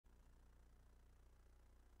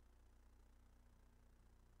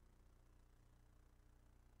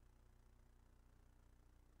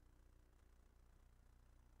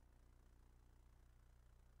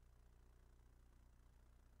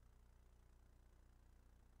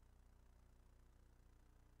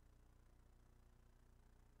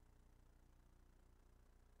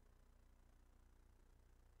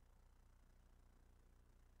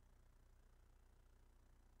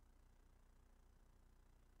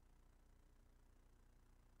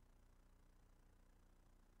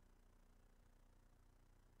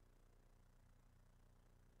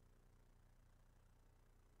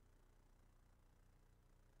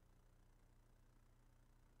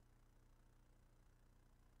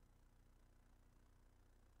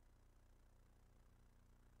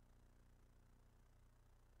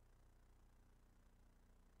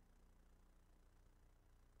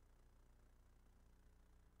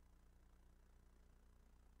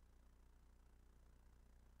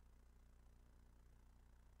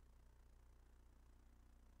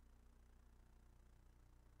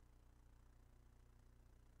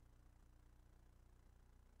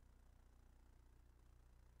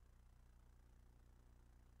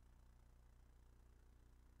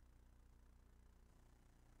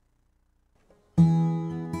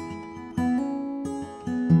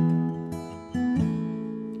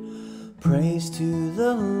Praise to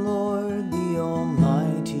the Lord, the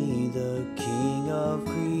Almighty, the King of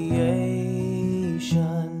creation.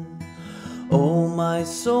 O my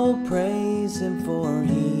soul, praise him, for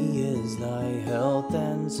he is thy health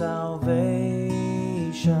and salvation.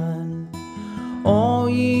 All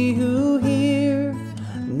ye who hear,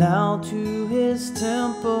 now to his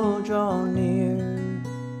temple draw near.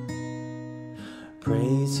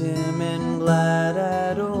 Praise him in glad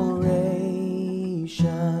adoration.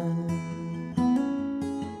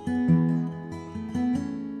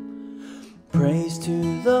 Praise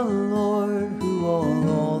to the Lord, who o'er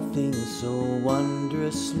all things so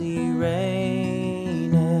wondrously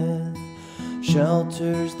reigneth,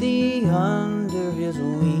 shelters thee under his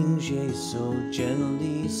wings, yea, so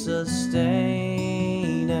gently sustaineth.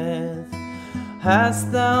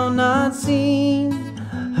 Hast thou not seen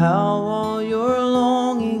how all your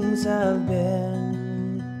longings have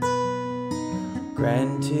been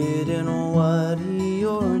granted in what he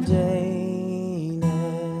ordaineth?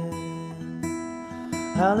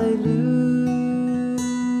 Hallelujah,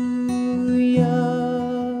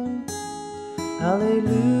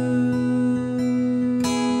 hallelujah,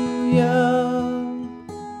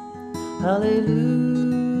 hallelujah,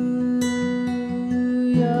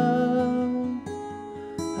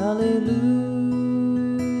 hallelujah.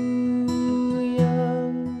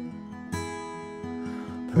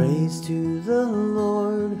 Praise to the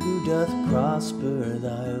Lord, who doth prosper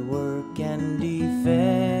thy work and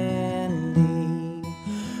defend thee.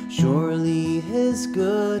 Surely his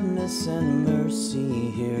goodness and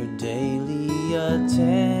mercy here daily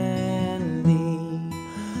attend thee.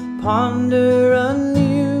 Ponder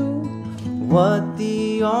anew what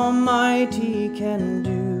the Almighty can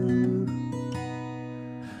do,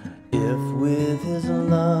 if with his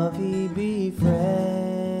love he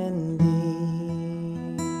befriend thee.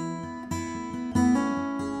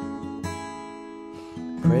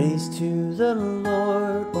 Praise to the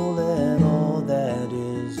Lord, O let all that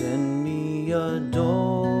is in me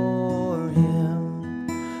adore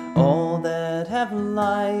him. All that have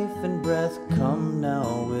life and breath, come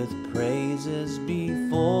now with praises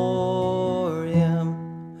before him.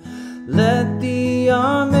 Let the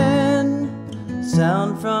Amen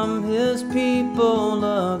sound from his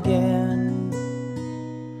people again.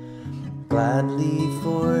 Gladly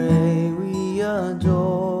for aye we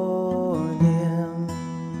adore him.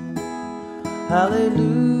 Hallelujah,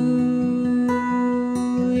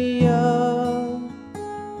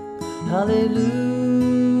 hallelujah,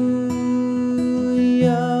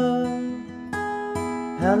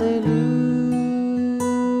 hallelujah,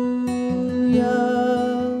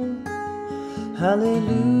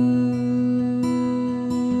 hallelujah,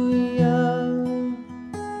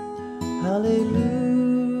 hallelujah,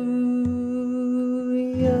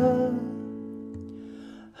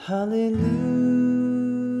 hallelujah.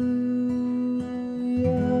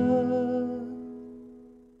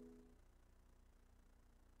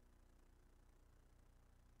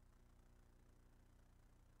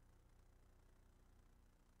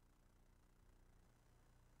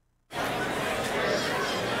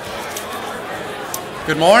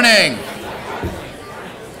 Good morning.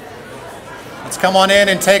 Let's come on in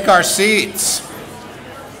and take our seats.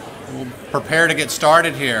 We'll prepare to get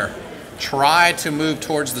started here. Try to move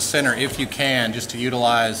towards the center if you can, just to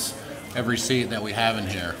utilize every seat that we have in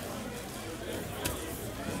here.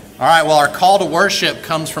 All right, well, our call to worship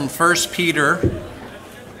comes from 1 Peter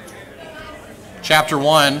chapter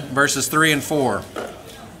 1, verses 3 and 4.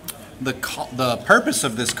 The purpose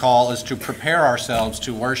of this call is to prepare ourselves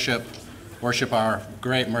to worship our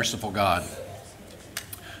great, merciful God.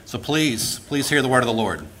 So please hear the word of the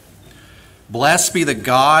Lord. Blessed be the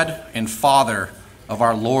God and Father of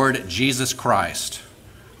our Lord Jesus Christ,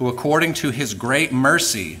 who according to his great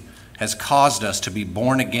mercy has caused us to be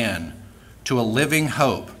born again to a living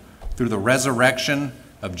hope through the resurrection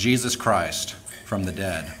of Jesus Christ from the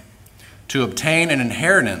dead, to obtain an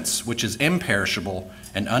inheritance which is imperishable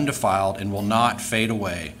and undefiled and will not fade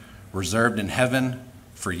away, reserved in heaven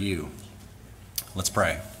for you. Let's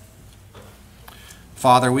pray.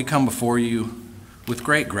 Father, we come before you with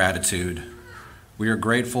great gratitude. We are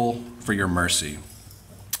grateful for your mercy,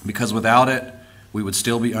 because without it, we would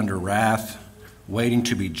still be under wrath, waiting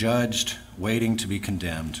to be judged, waiting to be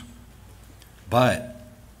condemned. But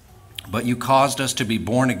you caused us to be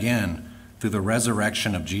born again through the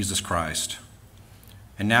resurrection of Jesus Christ.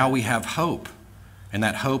 And now we have hope, and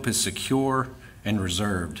that hope is secure and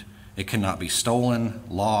reserved. It cannot be stolen,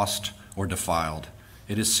 lost, or defiled.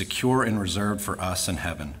 It is secure and reserved for us in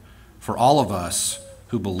heaven, for all of us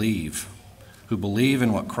who believe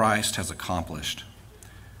in what Christ has accomplished.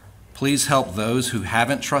 Please help those who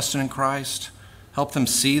haven't trusted in Christ. Help them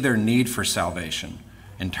see their need for salvation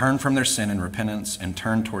and turn from their sin in repentance and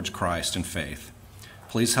turn towards Christ in faith.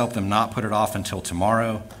 Please help them not put it off until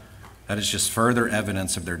tomorrow. That is just further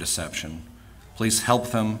evidence of their deception. Please help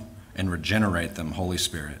them and regenerate them, Holy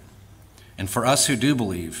Spirit. And for us who do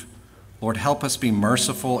believe, Lord, help us be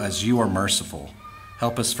merciful as you are merciful.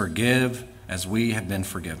 Help us forgive as we have been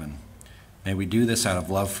forgiven. May we do this out of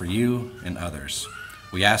love for you and others.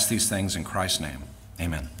 We ask these things in Christ's name.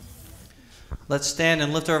 Amen. Let's stand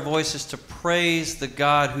and lift our voices to praise the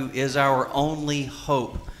God who is our only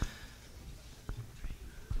hope.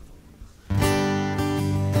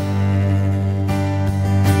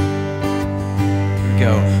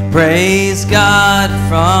 Go. Praise God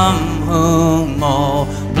from whom all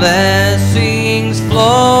blessings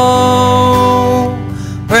flow.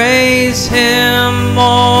 Praise him,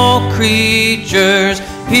 all creatures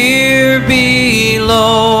here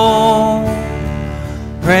below.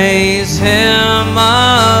 Praise him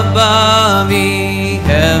above, ye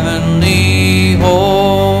heavenly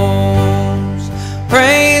hosts.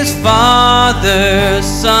 Praise Father,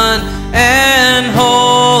 Son, and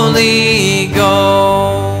Holy Ghost.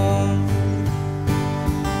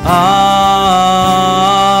 Amen.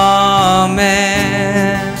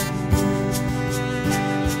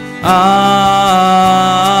 Amen.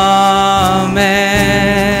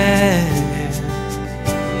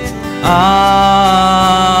 Amen.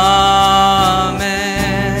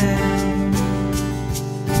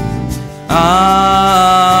 Amen.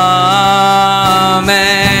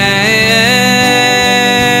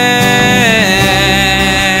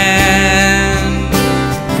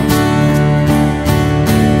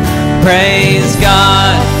 Praise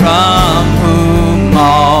God from whom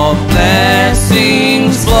all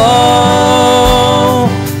blessings flow.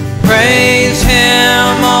 Praise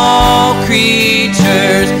him, all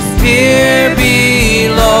creatures here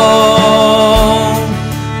below.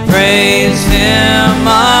 Praise him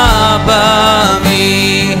above,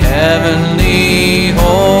 ye heavenly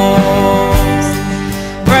hosts.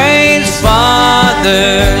 Praise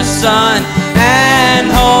Father, Son,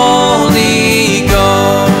 and Holy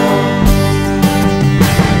Ghost.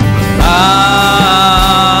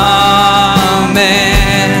 Amen.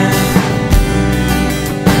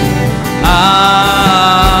 Amen.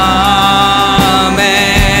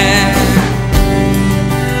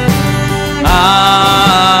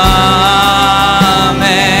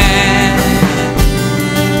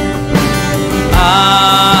 Amen.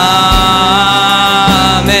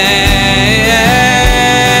 Amen.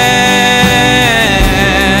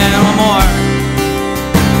 One more.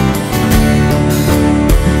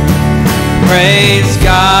 Praise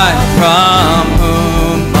God from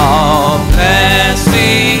whom all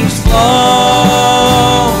blessings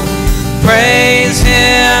flow. Praise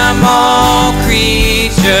him, all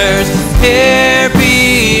creatures here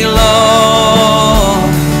below.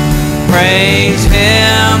 Praise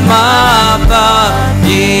him above,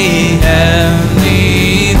 ye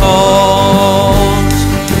heavenly hosts.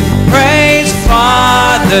 Praise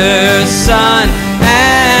Father, Son,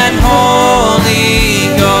 and Holy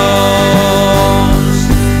Ghost.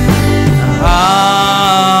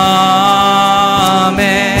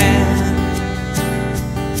 Amen.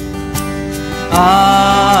 Amen.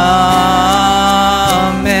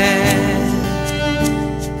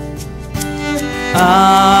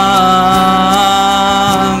 Amen.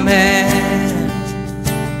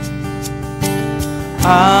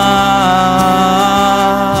 Amen.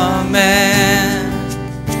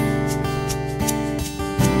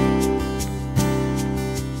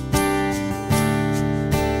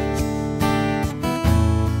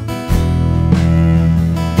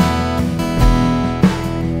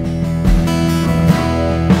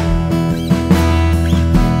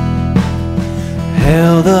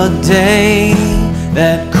 Hail the day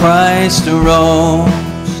that Christ arose,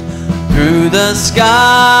 through the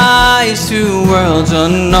skies to worlds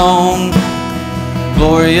unknown.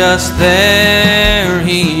 Glorious there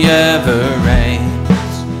he ever reigns,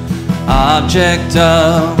 object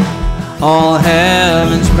of all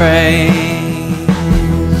heaven's praise.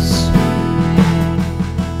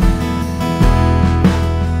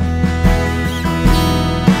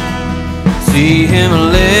 See him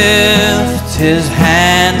lift his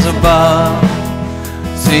hands above,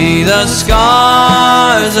 see the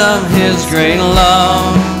scars of his great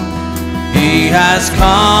love. He has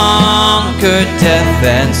conquered death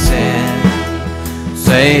and sin,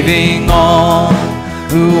 saving all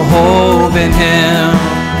who hope in him.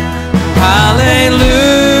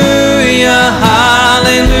 Hallelujah,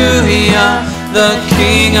 hallelujah, the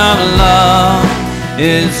King of love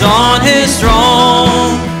is on his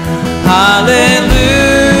throne.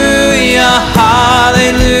 hallelujah,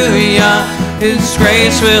 hallelujah. His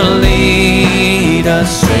grace will lead us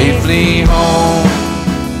safely home.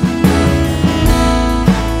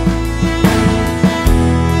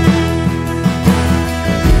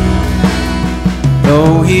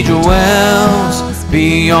 Though he dwells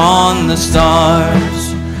beyond the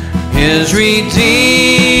stars, his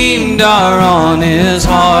redeemed are on his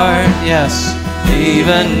heart. Yes,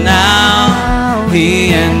 even now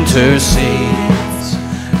he intercedes.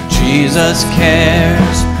 Jesus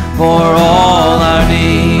cares for all our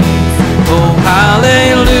needs. Oh,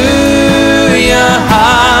 hallelujah,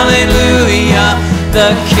 hallelujah.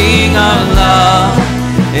 The King of love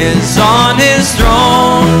is on his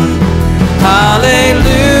throne.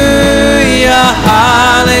 Hallelujah,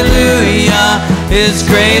 hallelujah. His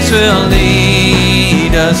grace will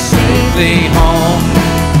lead us safely home.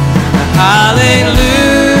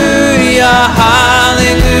 Hallelujah,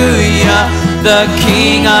 hallelujah. The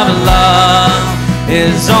King of love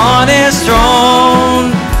is on his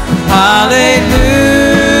throne. Hallelujah,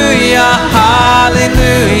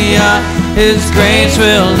 hallelujah. His grace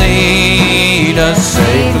will lead us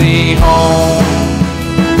safely home.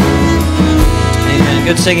 Amen.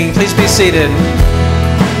 Good singing. Please be seated.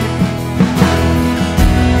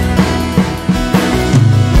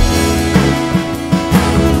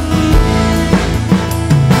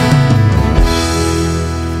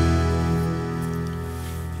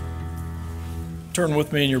 Turn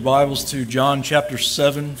with me in your Bibles to John chapter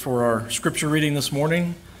 7 for our scripture reading this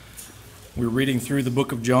morning. We're reading through the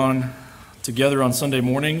book of John together on Sunday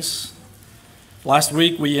mornings. Last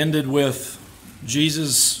week we ended with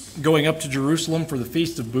Jesus going up to Jerusalem for the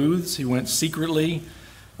Feast of Booths. He went secretly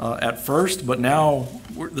at first, but now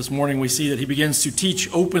this morning we see that he begins to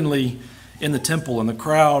teach openly in the temple, and the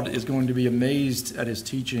crowd is going to be amazed at his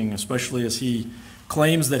teaching, especially as he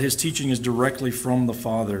claims that his teaching is directly from the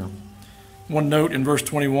Father. One note in verse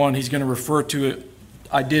 21, he's going to refer to it,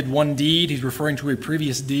 I did one deed. He's referring to a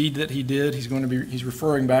previous deed that he did. He's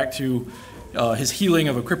referring back to his healing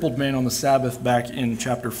of a crippled man on the Sabbath back in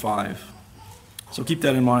chapter 5. So keep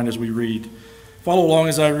that in mind as we read. Follow along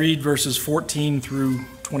as I read verses 14 through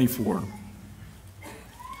 24.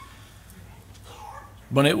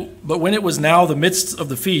 But when it was now the midst of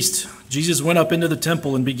the feast, Jesus went up into the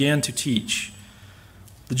temple and began to teach.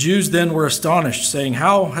 The Jews then were astonished, saying,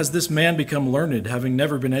 "How has this man become learned, having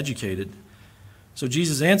never been educated?" So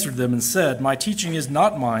Jesus answered them and said, "My teaching is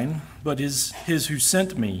not mine, but his who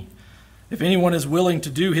sent me. If anyone is willing to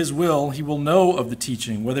do his will, he will know of the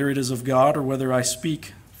teaching, whether it is of God or whether I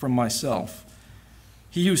speak from myself.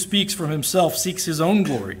 He who speaks from himself seeks his own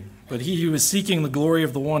glory, but he who is seeking the glory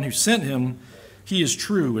of the one who sent him, he is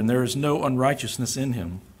true, and there is no unrighteousness in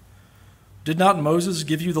him. Did not Moses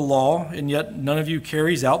give you the law, and yet none of you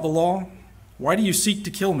carries out the law? Why do you seek to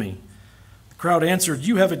kill me?" The crowd answered,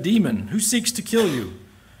 "You have a demon. Who seeks to kill you?"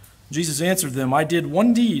 Jesus answered them, "I did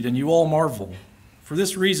one deed, and you all marvel. For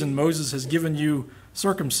this reason Moses has given you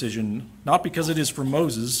circumcision, not because it is from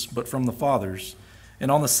Moses, but from the fathers. And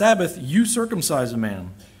on the Sabbath you circumcise a man.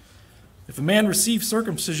 If a man receives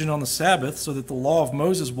circumcision on the Sabbath so that the law of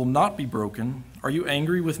Moses will not be broken, are you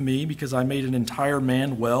angry with me because I made an entire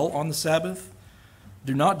man well on the Sabbath?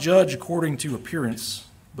 Do not judge according to appearance,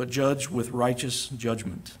 but judge with righteous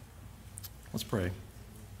judgment." Let's pray.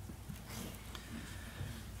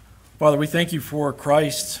 Father, we thank you for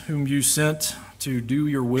Christ, whom you sent to do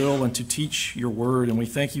your will and to teach your word. And we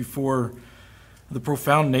thank you for the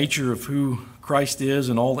profound nature of who Christ is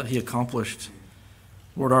and all that he accomplished.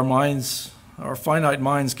 Lord, our finite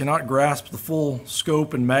minds cannot grasp the full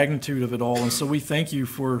scope and magnitude of it all. And so we thank you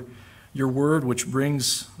for your word, which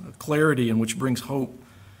brings clarity and which brings hope.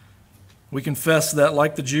 We confess that,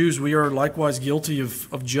 like the Jews, we are likewise guilty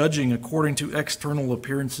of judging according to external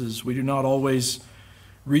appearances. We do not always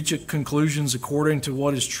reach conclusions according to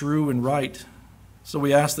what is true and right. So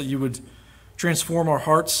we ask that you would transform our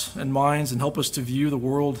hearts and minds and help us to view the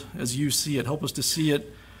world as you see it. Help us to see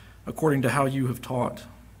it according to how you have taught.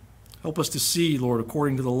 Help us to see, Lord,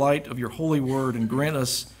 according to the light of your holy word, and grant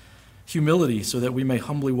us humility so that we may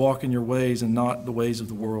humbly walk in your ways and not the ways of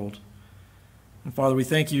the world. And Father, we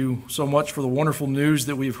thank you so much for the wonderful news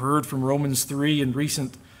that we've heard from Romans 3 in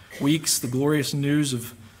recent weeks, the glorious news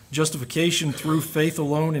of justification through faith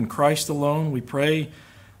alone in Christ alone. We pray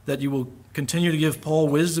that you will continue to give Paul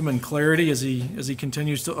wisdom and clarity as he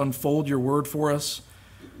continues to unfold your word for us.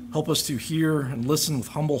 Help us to hear and listen with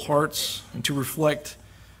humble hearts and to reflect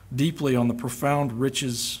deeply on the profound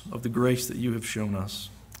riches of the grace that you have shown us.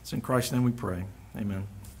 It's in Christ's name we pray. Amen.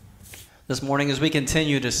 This morning, as we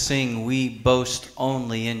continue to sing, we boast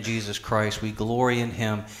only in Jesus Christ. We glory in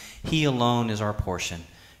him. He alone is our portion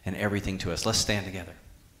and everything to us. Let's stand together.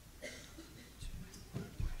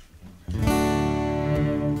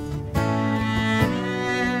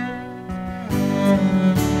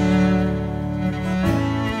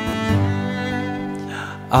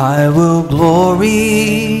 I will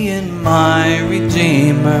glory in my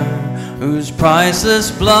Redeemer, whose priceless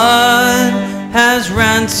blood has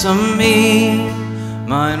ransomed me.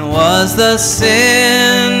 Mine was the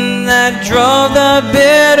sin that drove the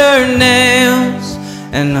bitter nails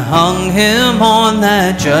and hung him on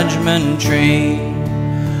that judgment tree.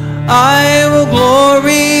 I will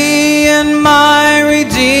glory in my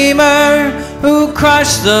Redeemer, who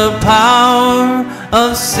crushed the power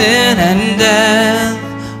of sin and death.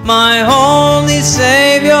 My holy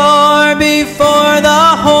Savior before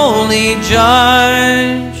the holy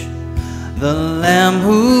Judge, the Lamb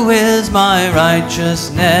who is my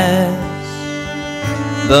righteousness,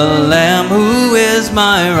 the Lamb who is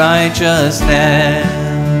my righteousness.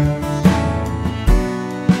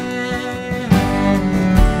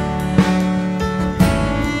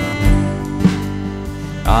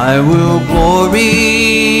 I will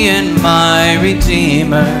glory in my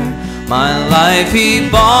Redeemer. My life he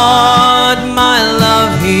bought, my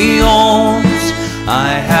love he owns.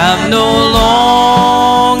 I have no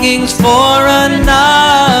longings for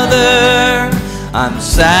another. I'm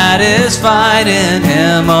satisfied in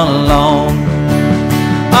him alone.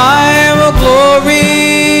 I will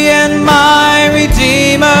glory in my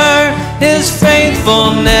Redeemer, his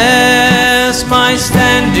faithfulness my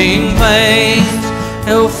standing place.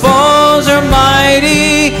 Though foes are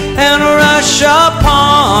mighty and rush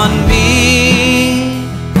upon me,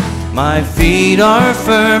 my feet are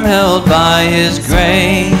firm, held by his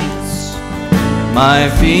grace. My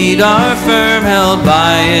feet are firm, held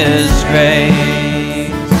by his grace.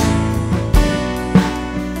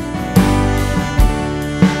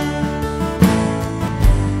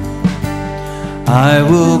 I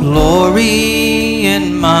will glory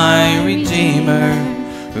in my Redeemer,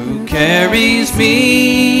 who carries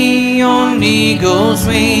me on eagle's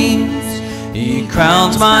wings. He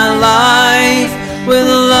crowns my life with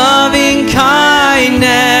loving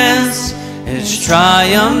kindness. His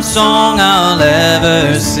triumph song I'll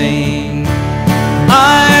ever sing.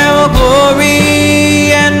 I will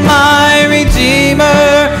glory in my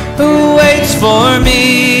Redeemer, who waits for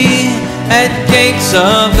me at gates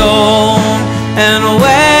of gold. And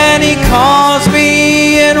when he calls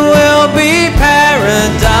me, it will be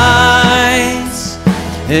paradise,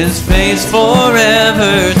 his face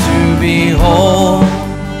forever to behold,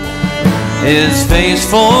 his face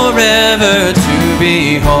forever to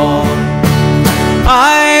behold.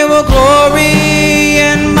 I will glory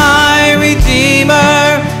in my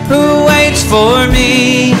Redeemer, who waits for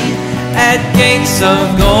me at gates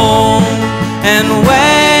of gold. And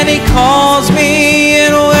when he calls me,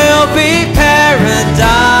 it will be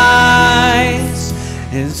paradise,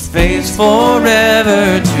 his face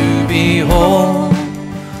forever to behold,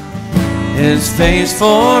 his face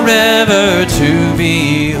forever to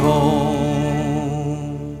behold.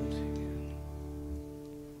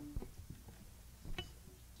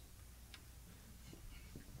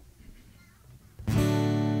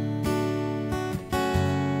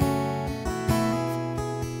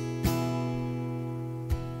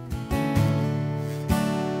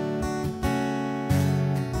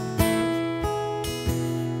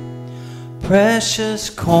 Precious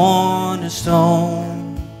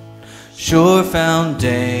cornerstone, sure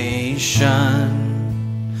foundation,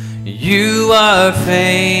 you are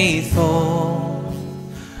faithful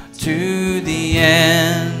to the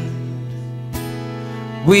end.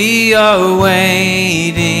 We are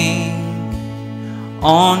waiting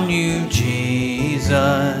on you, Jesus.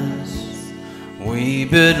 We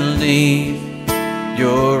believe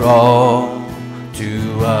you're all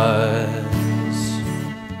to us.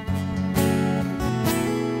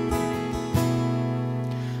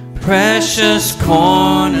 Precious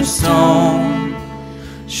cornerstone,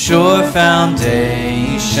 sure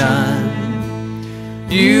foundation,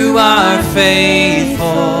 you are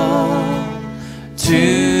faithful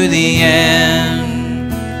to the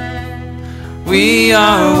end. We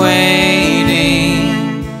are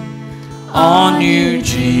waiting on you,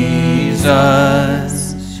 Jesus.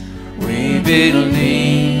 We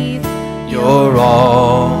believe you're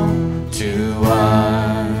all to us.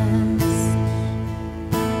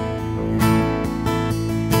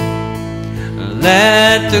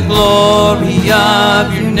 Let the glory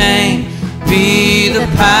of your name be the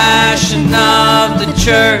passion of the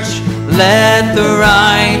church. Let the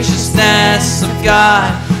righteousness of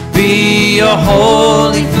God be a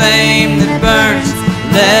holy flame that burns.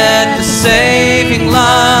 Let the saving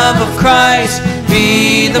love of Christ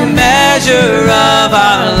be the measure of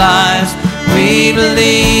our lives. We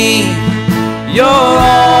believe you're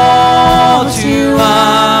all to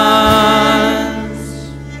us.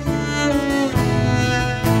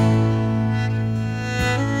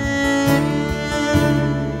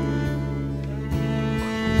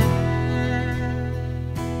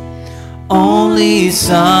 Only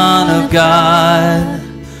Son of God,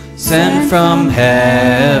 sent from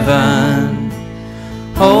heaven,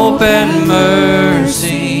 hope and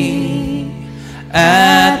mercy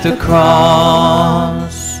at the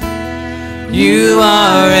cross. You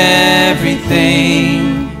are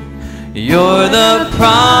everything, you're the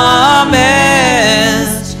promise.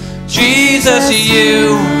 Jesus,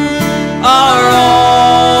 you are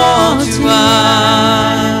all to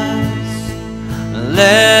us.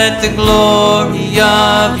 Let the glory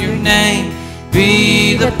of your name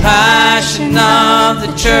be the passion of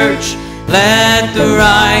the church. Let the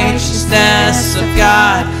righteousness of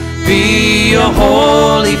God be a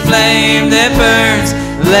holy flame that burns.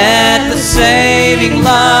 Let the saving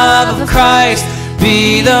love of Christ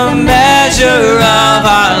be the measure of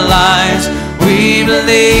our lives. We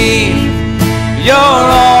believe you're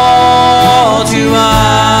all to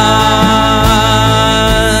us.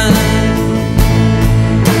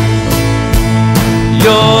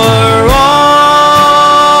 You're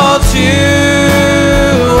all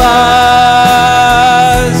to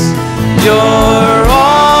us. You're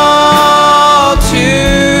all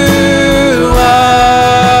to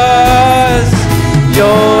us.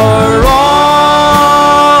 You're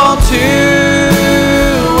all to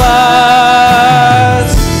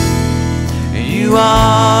us. You are.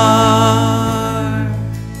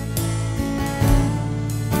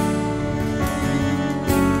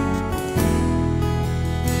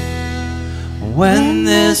 When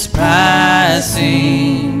this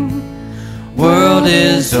passing world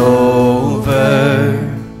is over,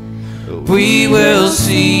 we will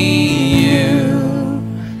see you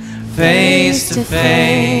face to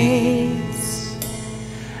face,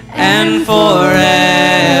 and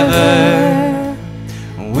forever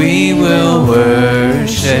we will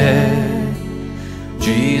worship.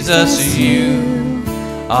 Jesus, you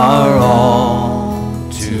are all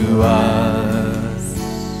to us.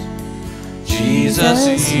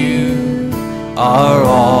 Jesus, you are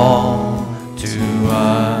all to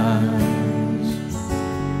us.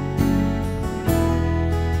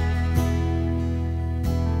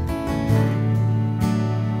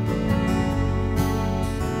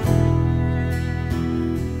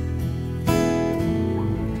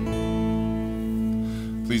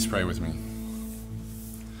 Please pray with me.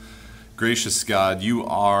 Gracious God, you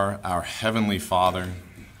are our heavenly Father,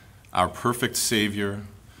 our perfect Savior,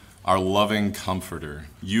 our loving Comforter.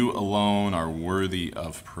 You alone are worthy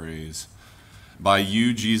of praise. By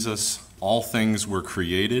you, Jesus, all things were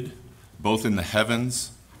created, both in the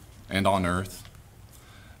heavens and on earth.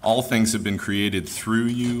 All things have been created through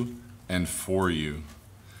you and for you.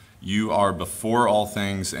 You are before all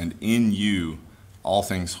things, and in you all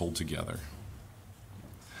things hold together.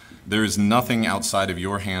 There is nothing outside of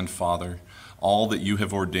your hand, Father. All that you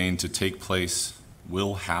have ordained to take place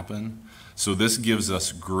will happen. So this gives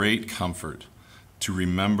us great comfort to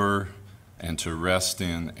remember and to rest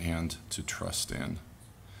in and to trust in.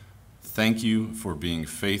 Thank you for being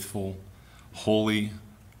faithful, holy,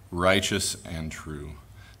 righteous, and true.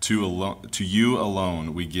 To you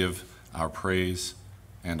alone we give our praise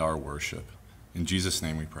and our worship. In Jesus'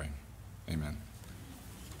 name we pray. Amen.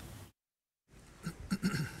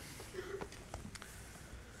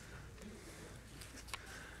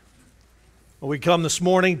 Well, we come this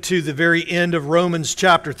morning to the very end of Romans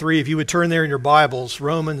chapter 3. If you would turn there in your Bibles,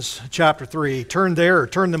 Romans chapter 3. Turn there or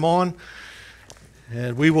turn them on.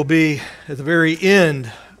 And we will be at the very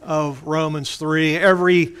end of Romans 3.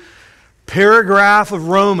 Every paragraph of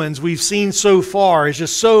Romans we've seen so far is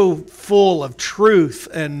just so full of truth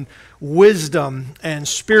and wisdom and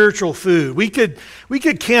spiritual food. We could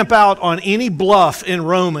camp out on any bluff in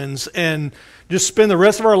Romans and just spend the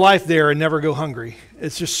rest of our life there and never go hungry.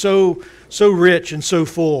 It's just so rich and so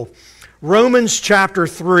full. Romans chapter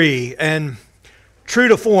 3, and true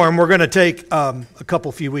to form, we're going to take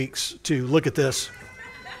a few weeks to look at this.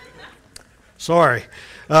 Sorry.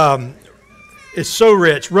 It's so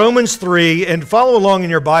rich. Romans 3, and follow along in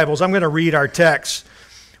your Bibles. I'm going to read our text.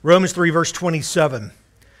 Romans 3, verse 27.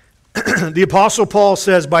 The Apostle Paul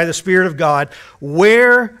says, by the Spirit of God,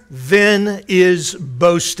 where then is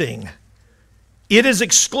boasting? It is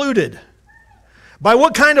excluded. By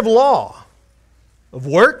what kind of law? Of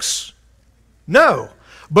works? No,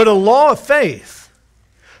 but a law of faith.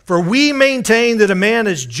 For we maintain that a man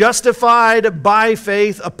is justified by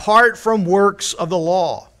faith apart from works of the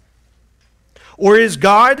law. Or is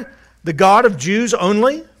God the God of Jews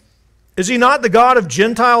only? Is he not the God of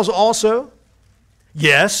Gentiles also?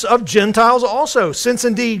 Yes, of Gentiles also, since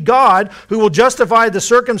indeed God, who will justify the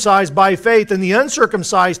circumcised by faith and the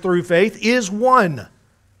uncircumcised through faith, is one.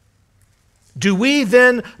 Do we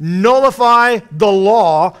then nullify the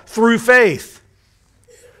law through faith?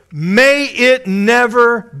 May it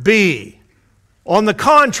never be. On the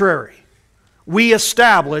contrary, we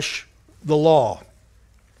establish the law.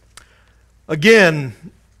 Again,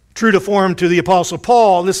 true to form to the Apostle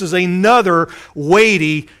Paul, this is another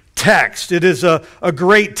weighty text. It is a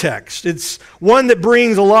great text. It's one that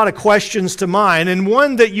brings a lot of questions to mind, and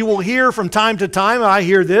one that you will hear from time to time. I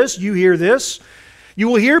hear this, you hear this. You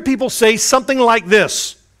will hear people say something like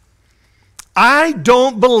this: I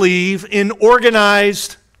don't believe in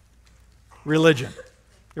organized religion.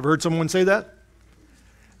 Ever heard someone say that?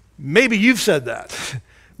 Maybe you've said that.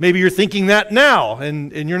 Maybe you're thinking that now,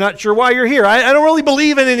 and you're not sure why you're here. I don't really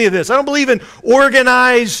believe in any of this. I don't believe in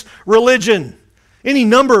organized religion. Any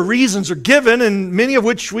number of reasons are given, and many of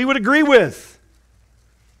which we would agree with.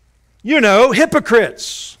 You know,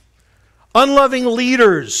 hypocrites, unloving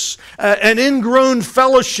leaders, an ingrown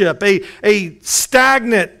fellowship, a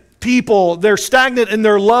stagnant people. They're stagnant in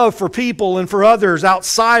their love for people and for others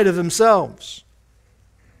outside of themselves.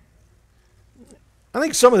 I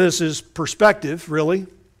think some of this is perspective, really.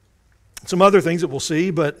 Some other things that we'll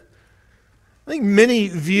see, but I think many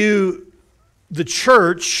view the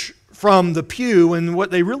church from the pew, and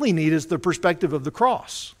what they really need is the perspective of the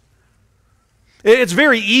cross. It's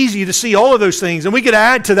very easy to see all of those things, and we could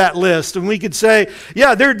add to that list, and we could say,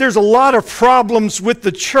 yeah, there's a lot of problems with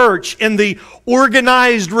the church and the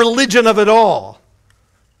organized religion of it all.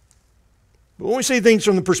 But when we see things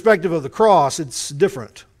from the perspective of the cross, it's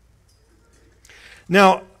different.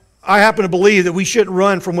 Now, I happen to believe that we shouldn't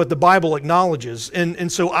run from what the Bible acknowledges.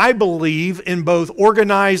 And so I believe in both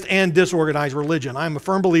organized and disorganized religion. I'm a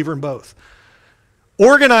firm believer in both.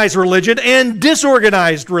 Organized religion and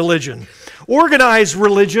disorganized religion. Organized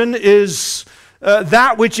religion is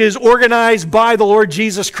that which is organized by the Lord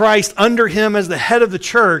Jesus Christ under Him as the head of the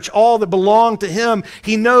church. All that belong to Him,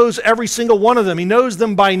 He knows every single one of them. He knows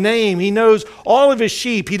them by name. He knows all of His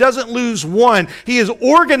sheep. He doesn't lose one. He has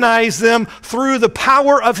organized them through the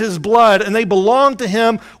power of His blood, and they belong to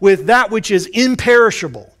Him with that which is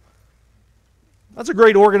imperishable. That's a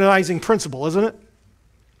great organizing principle, isn't it?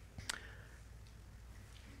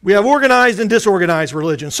 We have organized and disorganized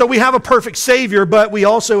religion. So we have a perfect Savior, but we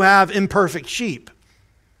also have imperfect sheep.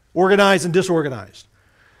 Organized and disorganized.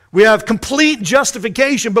 We have complete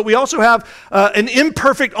justification, but we also have an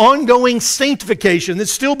imperfect ongoing sanctification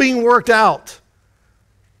that's still being worked out.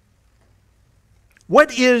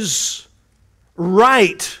 What is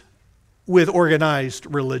right with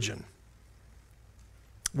organized religion?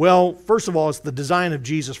 Well, first of all, it's the design of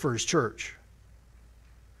Jesus for His church.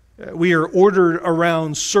 We are ordered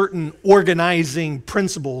around certain organizing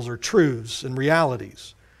principles or truths and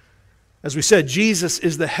realities. As we said, Jesus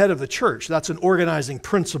is the head of the church. That's an organizing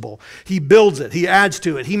principle. He builds it. He adds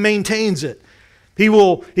to it. He maintains it.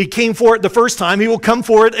 He came for it the first time. He will come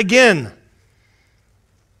for it again.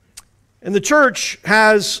 And the church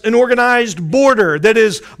has an organized border that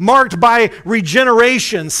is marked by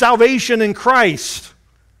regeneration, salvation in Christ.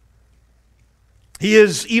 He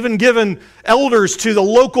has even given elders to the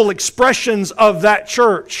local expressions of that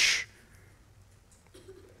church.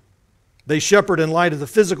 They shepherd in light of the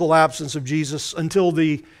physical absence of Jesus until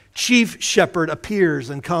the chief shepherd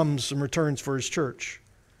appears and comes and returns for His church.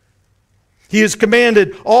 He has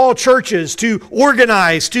commanded all churches to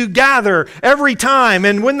organize, to gather every time.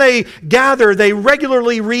 And when they gather, they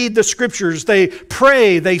regularly read the Scriptures. They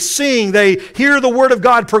pray, they sing, they hear the Word of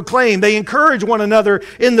God proclaimed. They encourage one another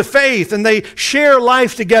in the faith, and they share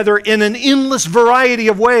life together in an endless variety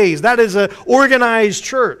of ways. That is an organized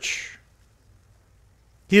church.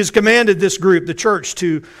 He has commanded this group, the church,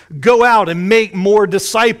 to go out and make more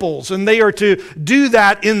disciples. And they are to do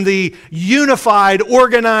that in the unified,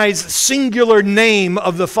 organized, singular name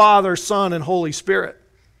of the Father, Son, and Holy Spirit.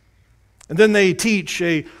 And then they teach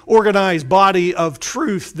an organized body of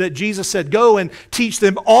truth that Jesus said, go and teach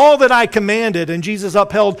them all that I commanded. And Jesus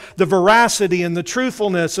upheld the veracity and the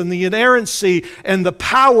truthfulness and the inerrancy and the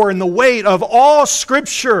power and the weight of all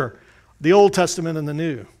Scripture, the Old Testament and the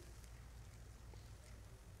New.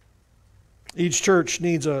 Each church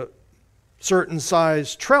needs a certain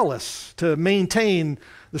size trellis to maintain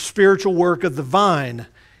the spiritual work of the vine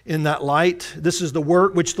in that light. This is the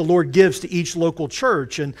work which the Lord gives to each local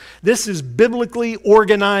church, and this is biblically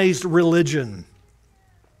organized religion.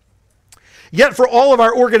 Yet for all of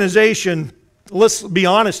our organization, let's be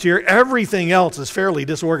honest here, everything else is fairly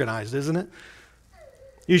disorganized, isn't it?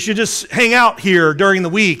 You should just hang out here during the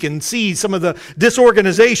week and see some of the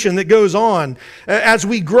disorganization that goes on. As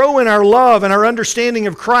we grow in our love and our understanding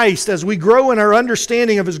of Christ, as we grow in our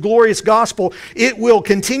understanding of His glorious gospel, it will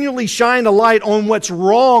continually shine a light on what's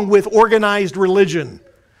wrong with organized religion.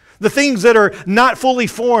 The things that are not fully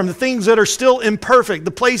formed, the things that are still imperfect,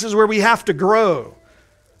 the places where we have to grow.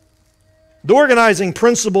 The organizing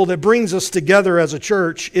principle that brings us together as a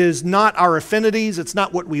church is not our affinities, it's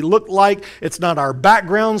not what we look like, it's not our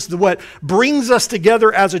backgrounds. What brings us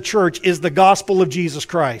together as a church is the gospel of Jesus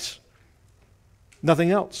Christ. Nothing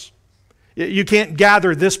else. You can't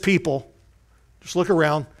gather this people. Just look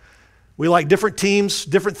around. We like different teams,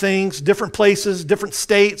 different things, different places, different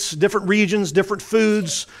states, different regions, different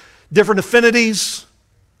foods, different affinities.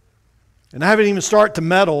 And I haven't even started to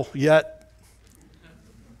meddle yet.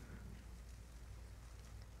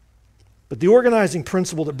 But the organizing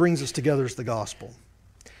principle that brings us together is the gospel.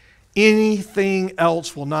 Anything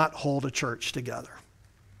else will not hold a church together.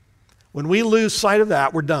 When we lose sight of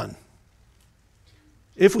that, we're done.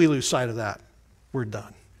 If we lose sight of that, we're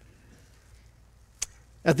done.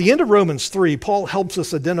 At the end of Romans 3, Paul helps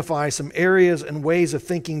us identify some areas and ways of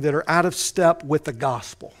thinking that are out of step with the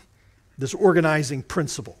gospel, this organizing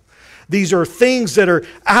principle. These are things that are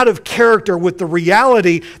out of character with the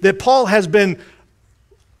reality that Paul has been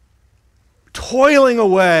toiling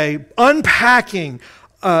away, unpacking,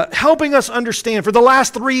 helping us understand for the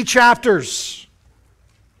last 3 chapters.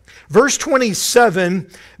 Verse 27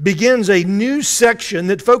 begins a new section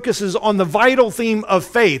that focuses on the vital theme of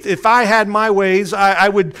faith. If I had my ways, I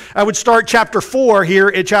would start chapter 4 here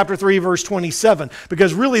at chapter 3, verse 27,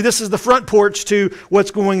 because really this is the front porch to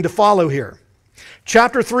what's going to follow here.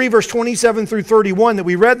 Chapter 3, verse 27 through 31 that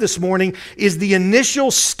we read this morning is the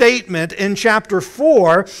initial statement, and chapter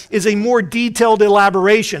 4 is a more detailed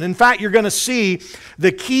elaboration. In fact, you're going to see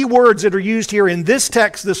the key words that are used here in this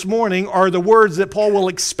text this morning are the words that Paul will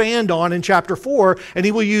expand on in chapter 4, and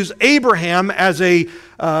he will use Abraham as a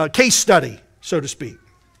case study, so to speak.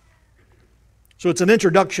 So it's an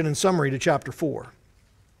introduction and summary to chapter 4.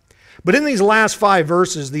 But in these last 5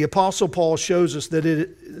 verses, the Apostle Paul shows us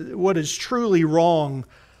that what is truly wrong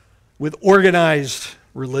with organized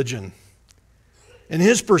religion. And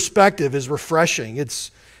his perspective is refreshing.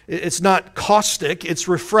 It's not caustic, it's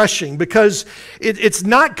refreshing because it's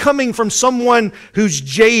not coming from someone who's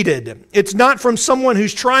jaded. It's not from someone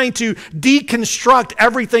who's trying to deconstruct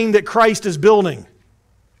everything that Christ is building.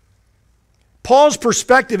 Paul's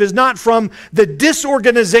perspective is not from the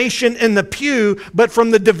disorganization in the pew, but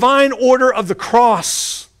from the divine order of the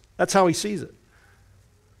cross. That's how he sees it.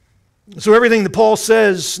 So everything that Paul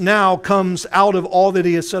says now comes out of all that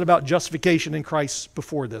he has said about justification in Christ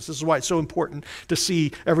before this. This is why it's so important to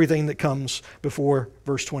see everything that comes before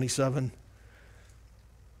verse 27.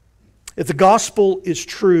 If the gospel is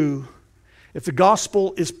true, if the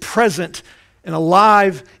gospel is present and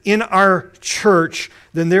alive in our church,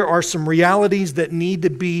 then there are some realities that need to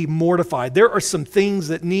be mortified. There are some things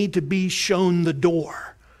that need to be shown the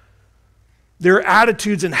door. There are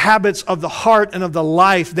attitudes and habits of the heart and of the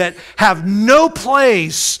life that have no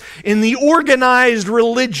place in the organized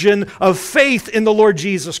religion of faith in the Lord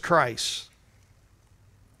Jesus Christ.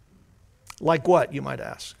 Like what, you might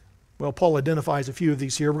ask? Well, Paul identifies a few of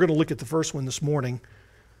these here. We're going to look at the first one this morning.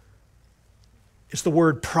 It's the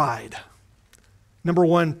word pride. Number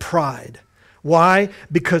 1, pride. Why?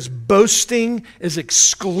 Because boasting is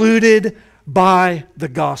excluded by the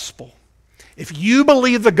gospel. If you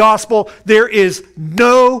believe the gospel, there is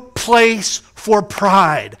no place for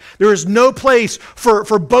pride. There is no place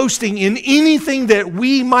for boasting in anything that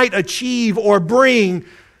we might achieve or bring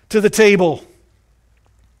to the table.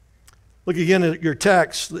 Look again at your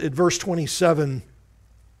text, at verse 27.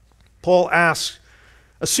 Paul asks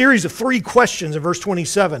a series of 3 questions in verse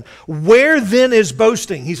 27. Where then is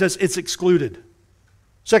boasting? He says it's excluded.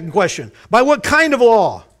 Second question, by what kind of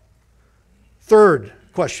law? Third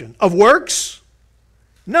question, of works?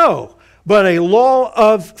 No, but a law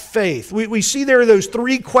of faith. We see there those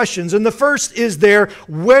 3 questions. And the first is there,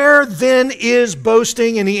 where then is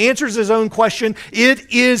boasting? And he answers his own question,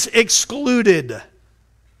 it is excluded.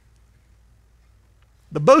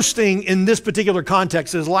 The boasting in this particular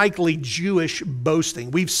context is likely Jewish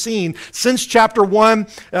boasting. We've seen since chapter 1,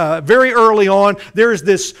 very early on, there is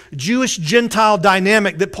this Jewish-Gentile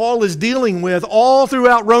dynamic that Paul is dealing with all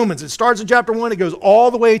throughout Romans. It starts in chapter 1, it goes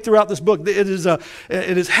all the way throughout this book. It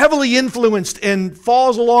is heavily influenced and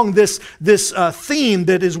falls along this theme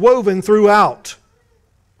that is woven throughout.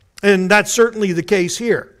 And that's certainly the case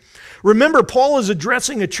here. Remember, Paul is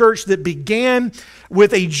addressing a church that began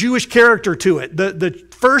with a Jewish character to it. The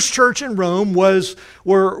first church in Rome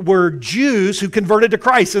were Jews who converted to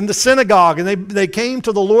Christ in the synagogue, and they came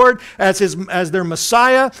to the Lord as their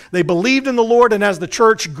Messiah. They believed in the Lord, and as the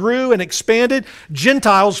church grew and expanded,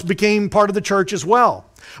 Gentiles became part of the church as well.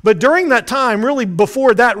 But during that time, really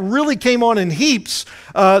before that really came on in heaps,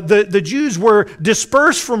 the Jews were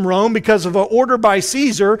dispersed from Rome because of an order by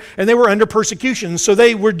Caesar, and they were under persecution. So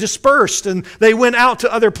they were dispersed, and they went out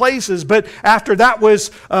to other places. But after that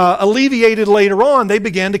was alleviated later on, they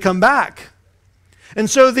began to come back. And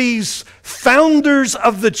so these founders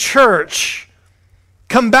of the church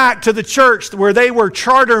come back to the church where they were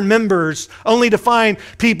charter members, only to find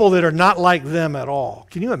people that are not like them at all.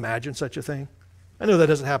 Can you imagine such a thing? I know that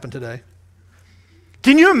doesn't happen today.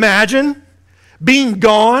 Can you imagine being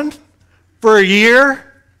gone for a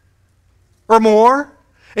year or more,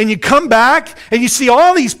 and you come back and you see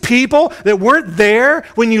all these people that weren't there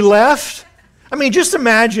when you left? I mean, just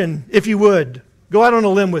imagine, if you would. Go out on a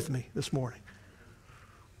limb with me this morning.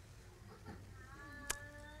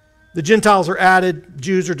 The Gentiles are added,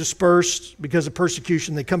 Jews are dispersed because of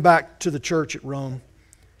persecution. They come back to the church at Rome.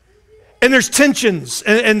 And there's tensions,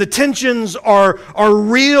 and the tensions are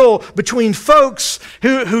real between folks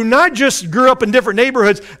who not just grew up in different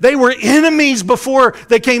neighborhoods, they were enemies before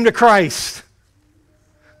they came to Christ.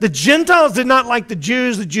 The Gentiles did not like the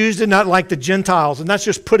Jews did not like the Gentiles, and that's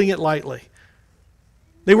just putting it lightly.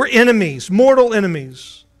 They were enemies, mortal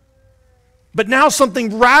enemies. But now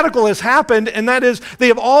something radical has happened, and that is they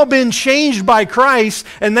have all been changed by Christ,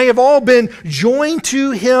 and they have all been joined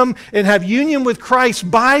to Him and have union with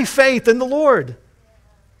Christ by faith in the Lord.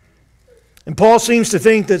 And Paul seems to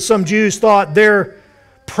think that some Jews thought their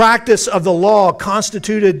practice of the law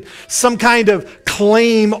constituted some kind of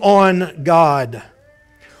claim on God.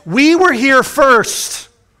 We were here first.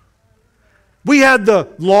 We had the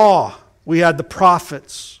law. We had the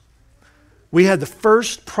prophets. We had the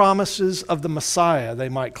first promises of the Messiah, they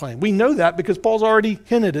might claim. We know that because Paul's already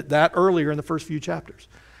hinted at that earlier in the first few chapters.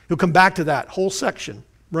 He'll come back to that whole section,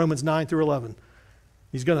 Romans 9 through 11.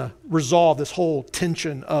 He's going to resolve this whole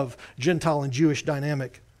tension of Gentile and Jewish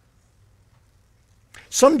dynamic.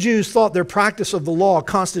 Some Jews thought their practice of the law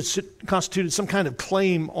constituted some kind of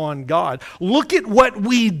claim on God. Look at what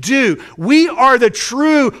we do. We are the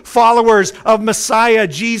true followers of Messiah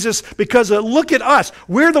Jesus because look at us.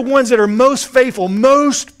 We're the ones that are most faithful,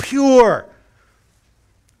 most pure.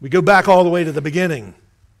 We go back all the way to the beginning.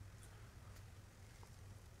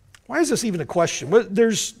 Why is this even a question? Well,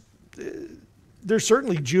 there's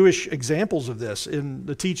certainly Jewish examples of this in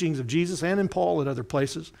the teachings of Jesus and in Paul and other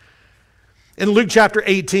places. In Luke chapter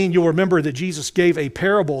 18, you'll remember that Jesus gave a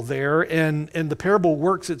parable there, and the parable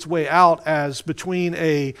works its way out as between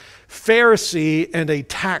a Pharisee and a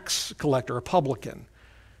tax collector, a publican.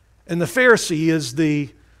 And the Pharisee is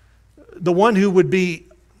the one who would be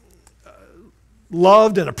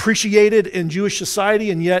loved and appreciated in Jewish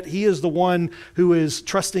society, and yet he is the one who is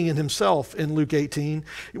trusting in himself in Luke 18.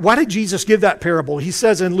 Why did Jesus give that parable? He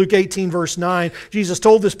says in Luke 18 verse 9, Jesus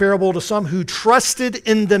told this parable to some who trusted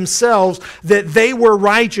in themselves that they were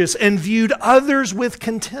righteous and viewed others with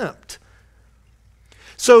contempt.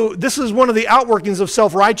 So this is one of the outworkings of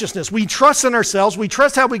self-righteousness. We trust in ourselves. We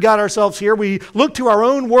trust how we got ourselves here. We look to our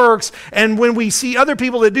own works. And when we see other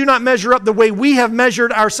people that do not measure up the way we have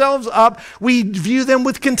measured ourselves up, we view them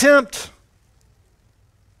with contempt.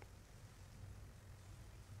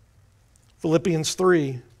 Philippians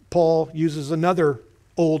 3, Paul uses another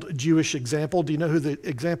old Jewish example. Do you know who the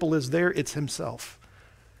example is there? It's himself.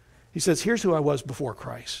 He says, here's who I was before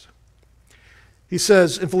Christ. He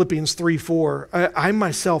says in Philippians 3:4, I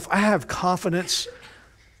myself, I have confidence.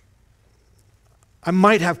 I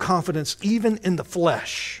might have confidence even in the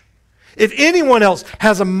flesh. If anyone else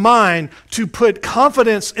has a mind to put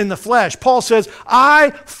confidence in the flesh, Paul says, I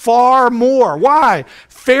far more. Why?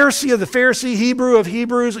 Pharisee of the Pharisee, Hebrew of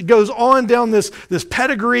Hebrews. It goes on down this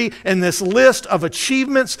pedigree and this list of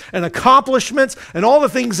achievements and accomplishments and all the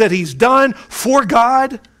things that he's done for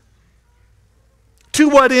God. To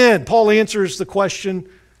what end? Paul answers the question.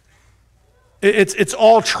 It's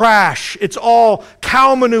all trash. It's all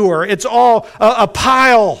cow manure. It's all a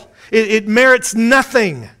pile. It merits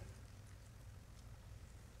nothing.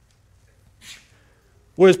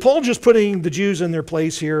 Was Paul just putting the Jews in their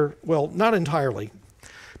place here? Well, not entirely.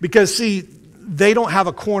 Because, see, they don't have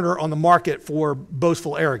a corner on the market for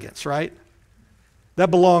boastful arrogance, right? That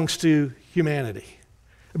belongs to humanity.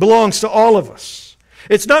 It belongs to all of us.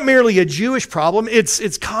 It's not merely a Jewish problem,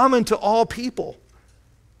 it's common to all people.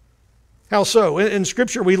 How so? In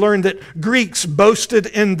Scripture we learn that Greeks boasted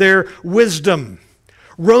in their wisdom.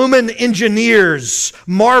 Roman engineers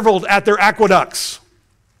marveled at their aqueducts.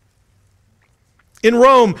 In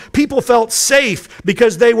Rome, people felt safe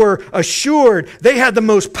because they were assured they had the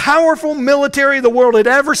most powerful military the world had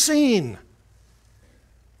ever seen.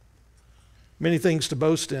 Many things to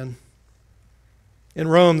boast in. In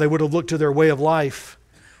Rome, they would have looked to their way of life.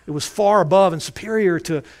 It was far above and superior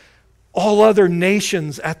to all other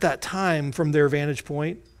nations at that time from their vantage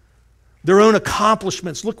point. Their own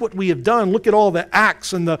accomplishments. Look what we have done. Look at all the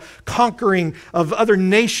acts and the conquering of other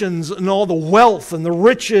nations and all the wealth and the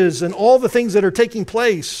riches and all the things that are taking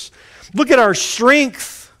place. Look at our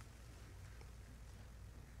strength.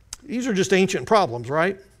 These are just ancient problems,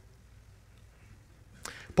 right?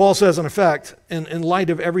 Paul says, in effect, in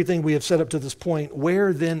light of everything we have said up to this point,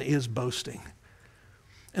 where then is boasting?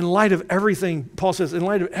 In light of everything, Paul says, in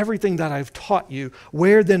light of everything that I've taught you,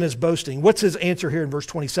 where then is boasting? What's his answer here in verse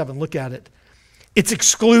 27? Look at it. It's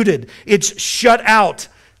excluded. It's shut out.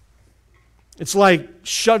 It's like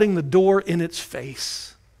shutting the door in its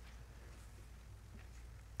face.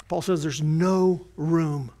 Paul says there's no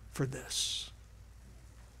room for this.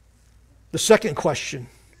 The second question,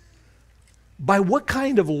 by what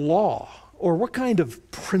kind of law or what kind of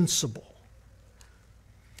principle?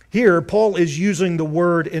 Here, Paul is using the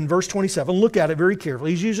word in verse 27. Look at it very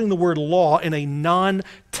carefully. He's using the word law in a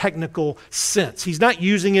non-technical sense. He's not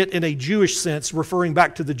using it in a Jewish sense, referring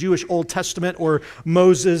back to the Jewish Old Testament or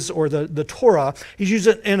Moses or the Torah. He's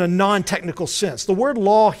using it in a non-technical sense. The word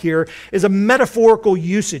law here is a metaphorical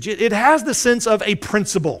usage. It has the sense of a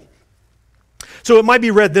principle. So it might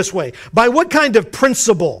be read this way. By what kind of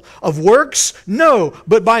principle? Of works? No,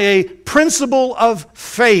 but by a principle of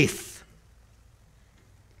faith.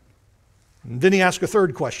 And then he asks a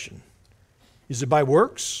third question. Is it by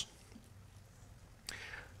works?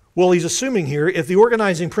 Well, he's assuming here, if the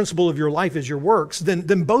organizing principle of your life is your works,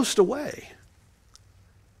 then boast away.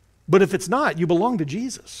 But if it's not, you belong to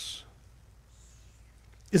Jesus.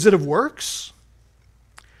 Is it of works?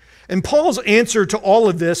 And Paul's answer to all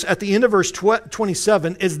of this at the end of verse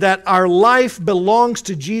 27 is that our life belongs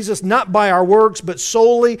to Jesus not by our works, but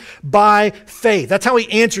solely by faith. That's how he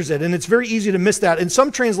answers it, and it's very easy to miss that. In some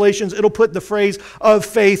translations, it'll put the phrase of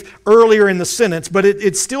faith earlier in the sentence, but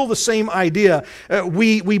it's still the same idea.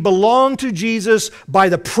 We belong to Jesus by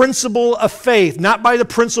the principle of faith, not by the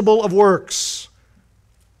principle of works.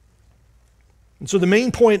 And so the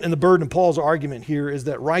main point and the burden of Paul's argument here is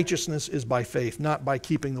that righteousness is by faith, not by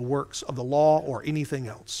keeping the works of the law or anything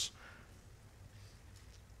else.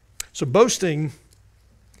 So boasting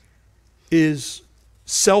is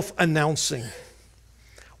self-announcing,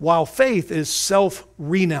 while faith is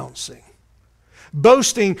self-renouncing.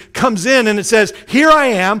 Boasting comes in and it says, here I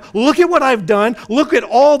am, look at what I've done, look at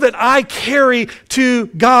all that I carry to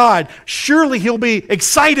God. Surely He'll be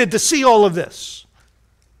excited to see all of this.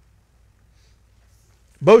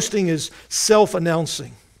 Boasting is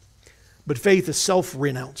self-announcing, but faith is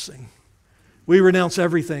self-renouncing. We renounce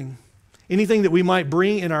everything. Anything that we might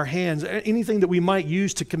bring in our hands, anything that we might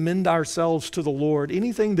use to commend ourselves to the Lord,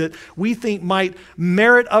 anything that we think might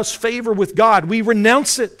merit us favor with God, we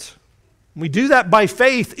renounce it. We do that by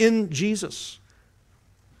faith in Jesus.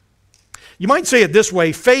 You might say it this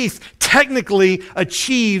way, faith technically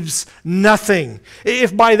achieves nothing.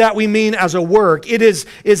 If by that we mean as a work, it is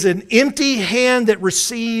an empty hand that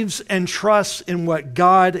receives and trusts in what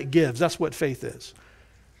God gives. That's what faith is.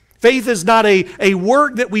 Faith is not a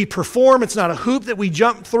work that we perform. It's not a hoop that we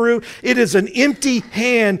jump through. It is an empty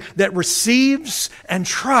hand that receives and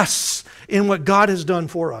trusts in what God has done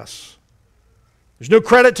for us. There's no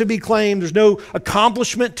credit to be claimed. There's no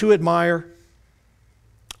accomplishment to admire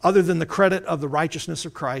other than the credit of the righteousness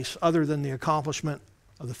of Christ, other than the accomplishment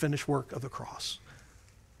of the finished work of the cross.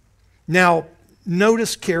 Now,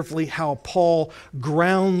 notice carefully how Paul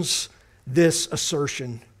grounds this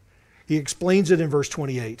assertion. He explains it in verse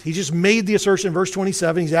 28. He just made the assertion in verse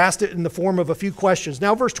 27. He's asked it in the form of a few questions.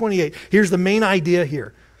 Now, verse 28, here's the main idea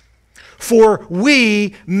here. For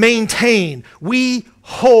we maintain, we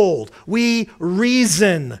hold, we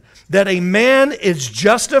reason that a man is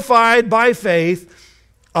justified by faith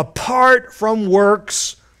apart from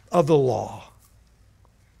works of the law.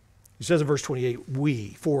 He says in verse 28,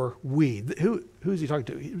 we, for we. Who is he talking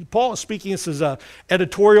to? Paul is speaking, this is an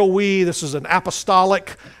editorial we, this is an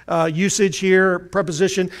apostolic usage here,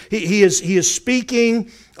 preposition. He is speaking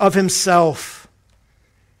of himself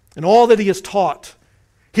and all that he has taught.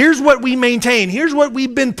 Here's what we maintain. Here's what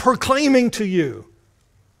we've been proclaiming to you.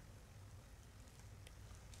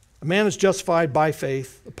 A man is justified by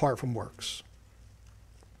faith apart from works.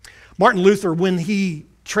 Martin Luther, when he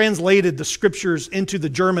translated the scriptures into the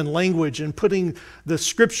German language and putting the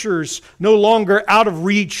scriptures no longer out of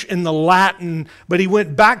reach in the Latin, but he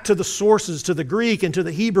went back to the sources, to the Greek and to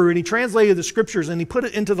the Hebrew, and he translated the scriptures and he put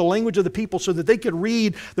it into the language of the people so that they could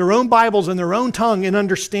read their own Bibles in their own tongue and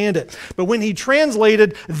understand it. But when he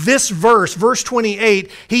translated this verse, verse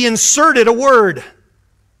 28, he inserted a word.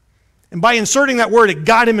 And by inserting that word, it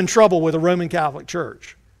got him in trouble with the Roman Catholic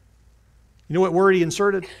Church. You know what word he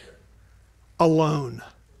inserted? Alone.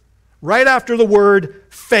 Right after the word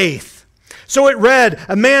faith. So it read,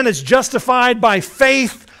 a man is justified by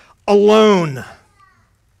faith alone.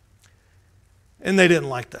 And they didn't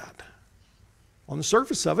like that. On the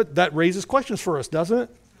surface of it, that raises questions for us, doesn't it?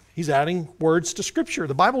 He's adding words to Scripture.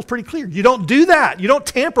 The Bible's pretty clear. You don't do that. You don't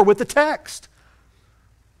tamper with the text.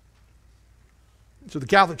 So the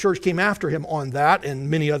Catholic Church came after him on that and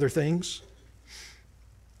many other things.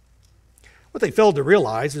 What they failed to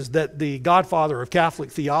realize is that the godfather of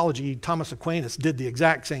Catholic theology, Thomas Aquinas, did the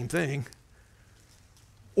exact same thing.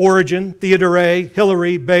 Origen, Theodore,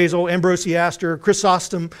 Hilary, Basil, Ambrosiaster,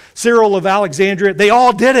 Chrysostom, Cyril of Alexandria, they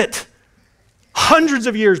all did it hundreds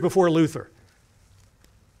of years before Luther.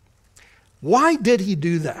 Why did he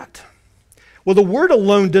do that? Well, the word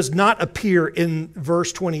alone does not appear in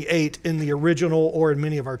verse 28 in the original or in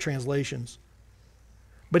many of our translations.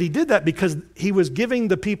 But he did that because he was giving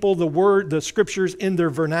the people the word, the scriptures in the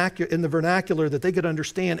vernacular that they could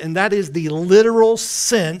understand. And that is the literal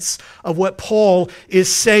sense of what Paul is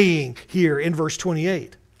saying here in verse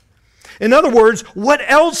 28. In other words, what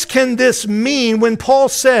else can this mean when Paul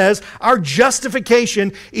says our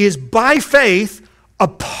justification is by faith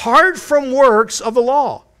apart from works of the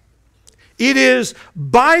law? It is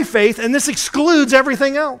by faith, and this excludes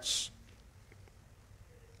everything else.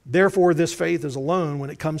 Therefore, this faith is alone when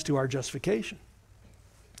it comes to our justification.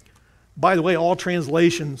 By the way, all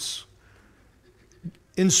translations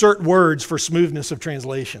insert words for smoothness of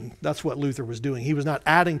translation. That's what Luther was doing. He was not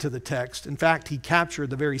adding to the text. In fact, he captured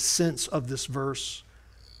the very sense of this verse.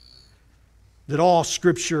 That all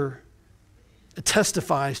Scripture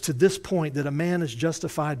testifies to this point that a man is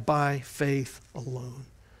justified by faith alone.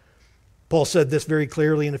 Paul said this very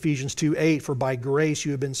clearly in Ephesians 2:8, for by grace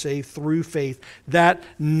you have been saved through faith, that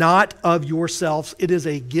not of yourselves, it is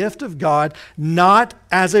a gift of God, not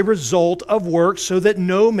as a result of works, so that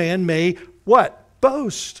no man may, what?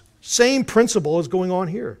 Boast. Same principle is going on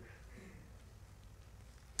here.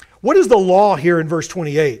 What is the law here in verse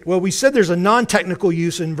 28? Well, we said there's a non-technical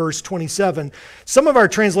use in verse 27. Some of our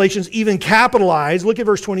translations even capitalize, look at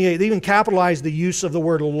verse 28, they even capitalize the use of the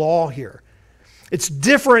word law here. It's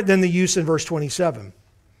different than the use in verse 27.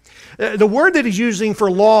 The word that he's using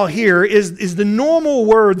for law here is the normal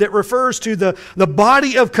word that refers to the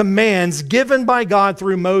body of commands given by God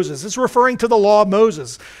through Moses. It's referring to the law of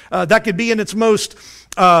Moses. That could be in its most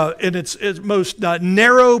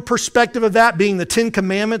narrow perspective of that being the Ten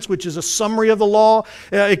Commandments, which is a summary of the law.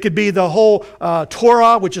 It could be the whole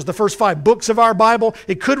Torah, which is the first 5 books of our Bible.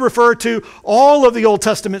 It could refer to all of the Old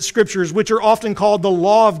Testament scriptures, which are often called the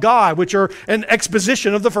law of God, which are an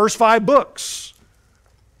exposition of the first 5 books.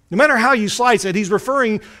 No matter how you slice it, he's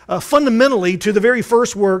referring fundamentally to the very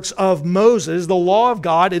first works of Moses, the law of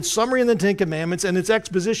God, its summary in the Ten Commandments, and its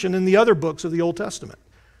exposition in the other books of the Old Testament.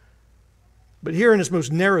 But here in its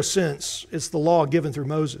most narrow sense, it's the law given through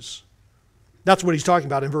Moses. That's what he's talking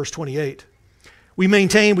about in verse 28.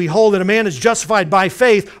 We hold that a man is justified by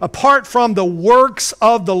faith apart from the works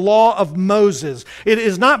of the law of Moses. It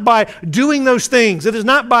is not by doing those things. It is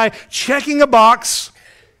not by checking a box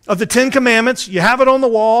of the Ten Commandments. You have it on the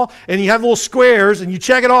wall and you have little squares and you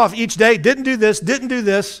check it off each day. Didn't do this, didn't do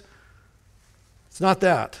this. It's not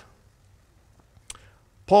that.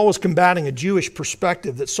 Paul was combating a Jewish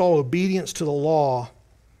perspective that saw obedience to the law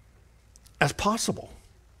as possible.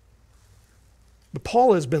 But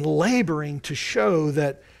Paul has been laboring to show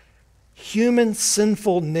that human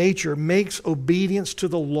sinful nature makes obedience to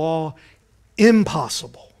the law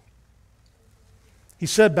impossible. He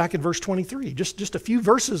said back in verse 23, just a few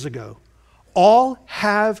verses ago, all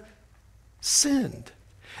have sinned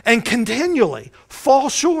and continually fall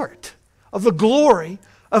short of the glory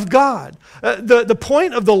of God. The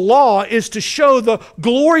point of the law is to show the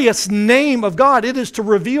glorious name of God. It is to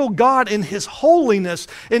reveal God in His holiness,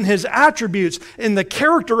 in His attributes, in the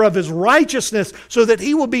character of His righteousness, so that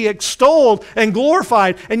He will be extolled and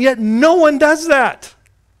glorified. And yet no one does that.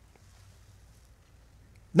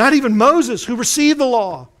 Not even Moses, who received the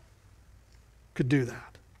law, could do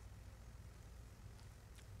that.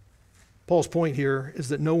 Paul's point here is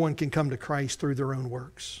that no one can come to Christ through their own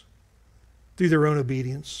works, through their own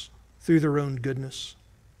obedience, through their own goodness.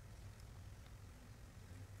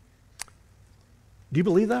 Do you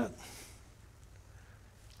believe that?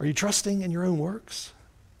 Are you trusting in your own works?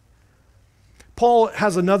 Paul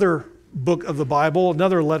has another book of the Bible,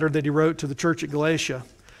 another letter that he wrote to the church at Galatia.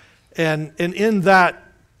 And in that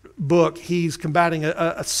book, he's combating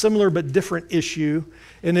a similar but different issue.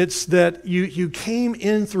 And it's that you came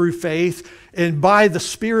in through faith, and by the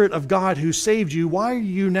Spirit of God who saved you, why are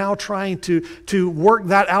you now trying to work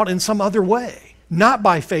that out in some other way? Not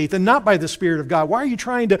by faith and not by the Spirit of God. Why are you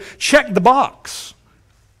trying to check the box?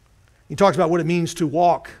 He talks about what it means to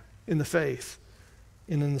walk in the faith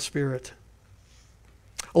and in the Spirit.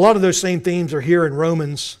 A lot of those same themes are here in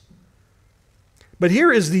Romans. But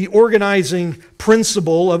here is the organizing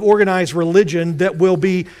principle of organized religion that will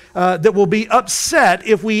be upset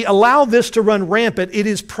if we allow this to run rampant. It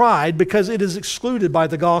is pride, because it is excluded by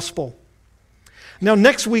the gospel. Now,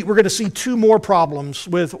 next week we're going to see two more problems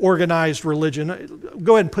with organized religion.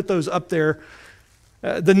 Go ahead and put those up there.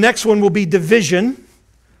 The next one will be division.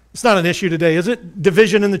 It's not an issue today, is it?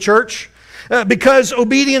 Division in the church. Because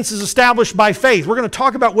obedience is established by faith. We're going to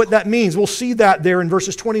talk about what that means. We'll see that there in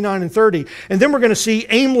verses 29 and 30. And then we're going to see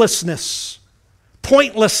aimlessness,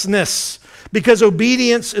 pointlessness, because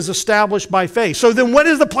obedience is established by faith. So then what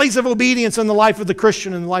is the place of obedience in the life of the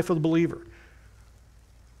Christian and the life of the believer?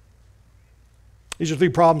 These are three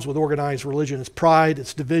problems with organized religion. It's pride,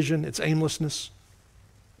 it's division, it's aimlessness.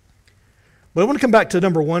 But I want to come back to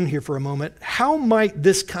number one here for a moment. How might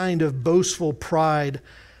this kind of boastful pride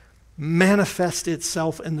manifest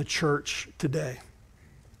itself in the church today?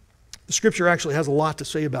 The Scripture actually has a lot to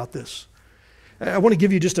say about this. I want to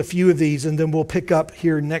give you just a few of these, and then we'll pick up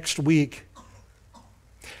here next week.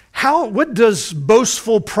 What does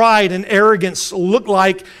boastful pride and arrogance look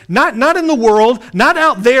like? Not in the world, not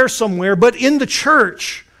out there somewhere, but in the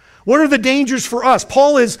church. What are the dangers for us?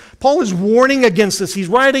 Paul is warning against this. He's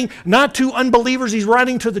writing not to unbelievers, he's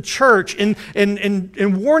writing to the church in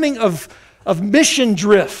warning of mission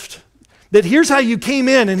drift. That here's how you came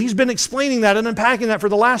in, and he's been explaining that and unpacking that for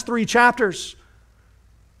the last 3 chapters.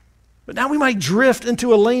 But now we might drift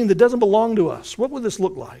into a lane that doesn't belong to us. What would this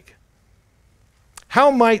look like?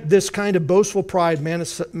 How might this kind of boastful pride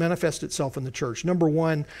manifest itself in the church? Number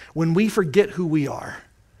one, when we forget who we are.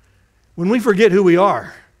 When we forget who we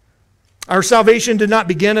are. Our salvation did not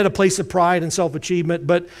begin at a place of pride and self-achievement,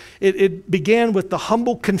 but it began with the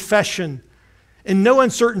humble confession in no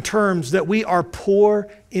uncertain terms that we are poor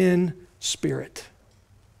in spirit.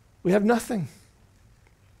 We have nothing.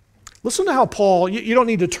 Listen to how Paul, you don't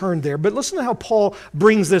need to turn there, but listen to how Paul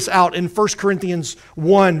brings this out in 1 Corinthians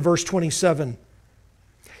 1, verse 27.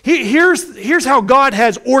 Here's how God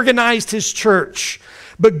has organized His church.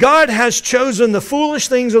 But God has chosen the foolish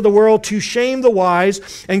things of the world to shame the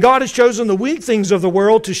wise, and God has chosen the weak things of the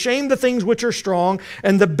world to shame the things which are strong,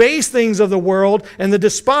 and the base things of the world and the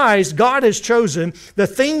despised God has chosen, the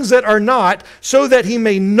things that are not, so that He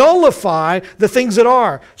may nullify the things that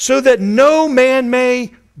are, so that no man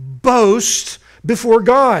may boast before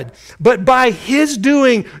God. But by His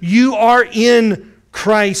doing you are in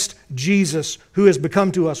Christ Jesus, who has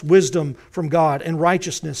become to us wisdom from God and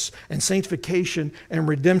righteousness and sanctification and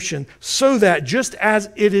redemption, so that just as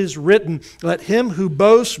it is written, let him who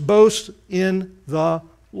boasts, boast in the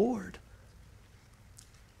Lord.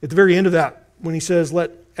 At the very end of that, when he says,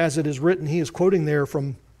 let as it is written, he is quoting there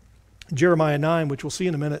from Jeremiah 9, which we'll see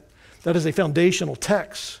in a minute. That is a foundational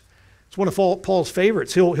text. It's one of Paul's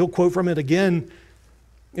favorites. He'll quote from it again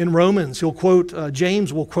in Romans. He'll quote,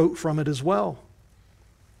 James will quote from it as well.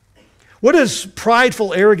 What does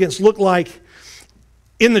prideful arrogance look like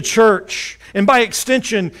in the church, and by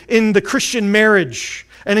extension in the Christian marriage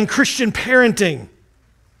and in Christian parenting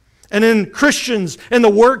and in Christians in the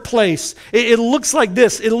workplace? It looks like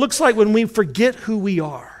this. It looks like when we forget who we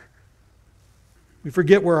are. We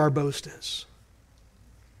forget where our boast is,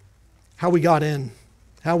 how we got in,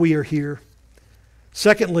 how we are here.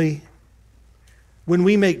 Secondly, when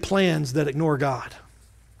we make plans that ignore God.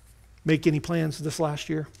 Make any plans this last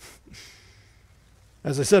year?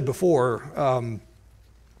 As I said before,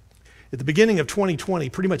 at the beginning of 2020,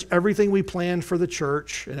 pretty much everything we planned for the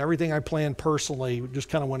church and everything I planned personally just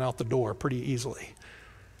kind of went out the door pretty easily.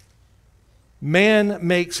 Man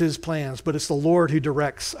makes his plans, but it's the Lord who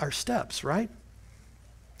directs our steps, right?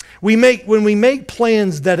 When we make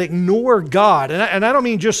plans that ignore God, and I don't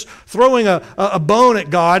mean just throwing a bone at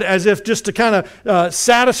God as if just to kind of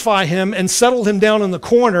satisfy Him and settle Him down in the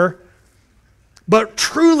corner, but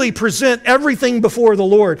truly present everything before the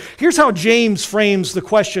Lord. Here's how James frames the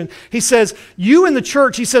question. He says, you in the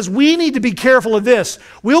church, he says, we need to be careful of this.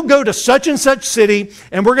 We'll go to such and such city,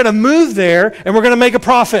 and we're going to move there, and we're going to make a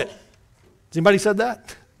profit. Has anybody said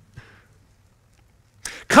that?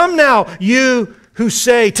 Come now, you who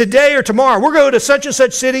say today or tomorrow, we'll go to such and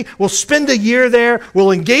such city, we'll spend a year there,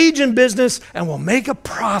 we'll engage in business, and we'll make a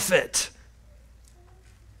profit.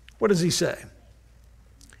 What does he say?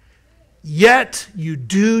 Yet you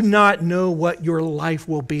do not know what your life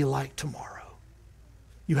will be like tomorrow.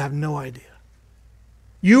 You have no idea.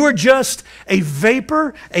 You are just a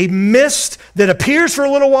vapor, a mist that appears for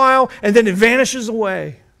a little while and then it vanishes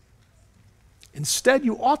away. Instead,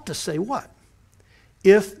 you ought to say what?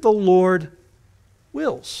 If the Lord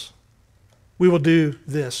wills, we will do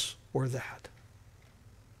this or that.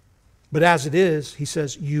 But as it is, he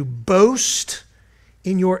says, you boast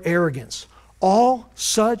in your arrogance. All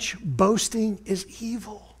such boasting is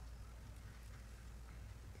evil.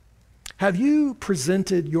 Have you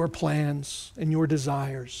presented your plans and your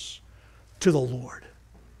desires to the Lord?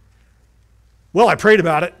 Well, I prayed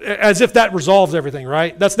about it, as if that resolves everything,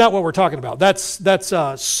 right? That's not what we're talking about. That's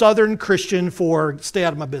Southern Christian for stay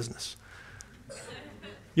out of my business.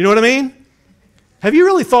 You know what I mean? Have you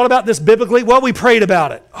really thought about this biblically? Well, we prayed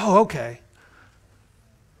about it. Oh, okay.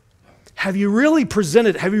 Have you really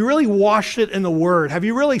presented, have you really washed it in the Word? Have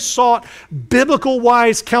you really sought biblical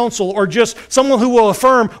wise counsel, or just someone who will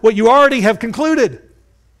affirm what you already have concluded?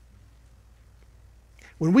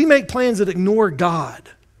 When we make plans that ignore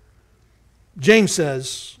God, James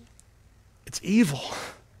says, it's evil.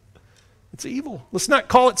 It's evil. Let's not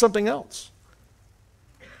call it something else.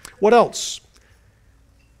 What else?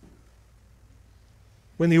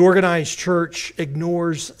 When the organized church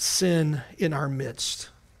ignores sin in our midst.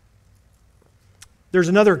 There's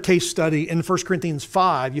another case study in 1 Corinthians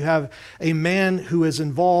 5. You have a man who is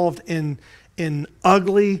involved in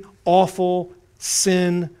ugly, awful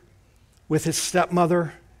sin with his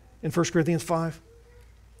stepmother in 1 Corinthians 5.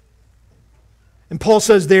 And Paul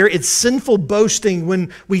says there, it's sinful boasting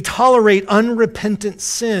when we tolerate unrepentant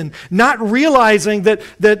sin, not realizing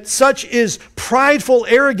that such is prideful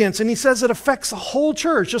arrogance. And he says it affects the whole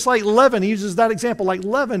church, just like leaven. He uses that example, like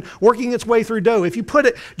leaven working its way through dough. If you put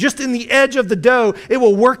it just in the edge of the dough, it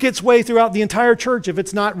will work its way throughout the entire church if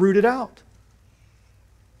it's not rooted out.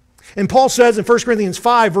 And Paul says in 1 Corinthians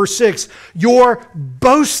 5, verse 6, your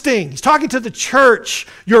boasting, he's talking to the church,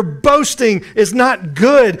 your boasting is not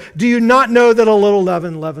good. Do you not know that a little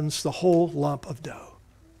leaven leavens the whole lump of dough?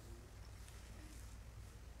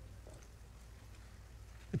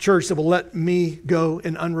 A church that will let me go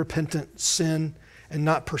in unrepentant sin and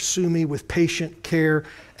not pursue me with patient care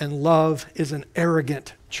and love is an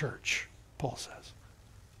arrogant church, Paul says.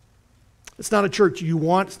 It's not a church you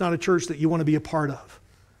want. It's not a church that you want to be a part of.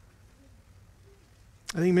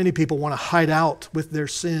 I think many people want to hide out with their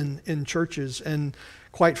sin in churches, and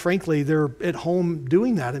quite frankly, they're at home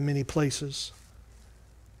doing that in many places.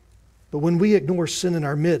 But when we ignore sin in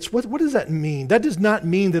our midst, what does that mean? That does not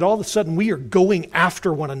mean that all of a sudden we are going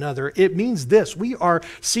after one another. It means this: we are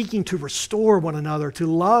seeking to restore one another, to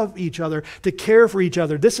love each other, to care for each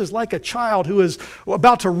other. This is like a child who is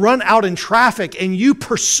about to run out in traffic and you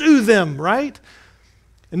pursue them, right?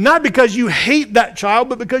 And not because you hate that child,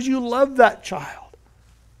 but because you love that child.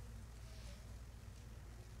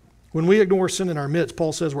 When we ignore sin in our midst,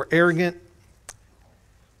 Paul says we're arrogant,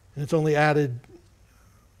 and it's only added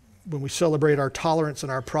when we celebrate our tolerance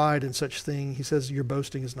and our pride in such thing. He says your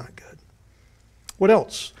boasting is not good. What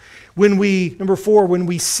else? Number 4, when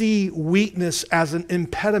we see weakness as an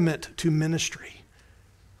impediment to ministry.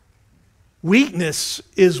 Weakness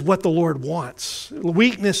is what the Lord wants.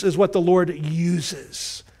 Weakness is what the Lord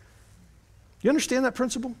uses. You understand that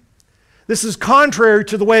principle? This is contrary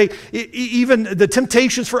to the way, even the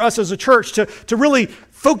temptations for us as a church to really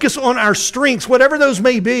focus on our strengths, whatever those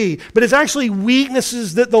may be. But it's actually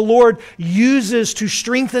weaknesses that the Lord uses to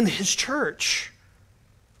strengthen His church.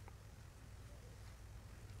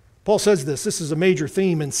 Paul says this. This is a major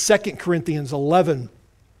theme in 2 Corinthians 11.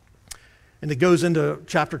 And it goes into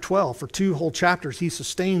chapter 12. For 2 whole chapters, he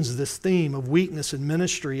sustains this theme of weakness in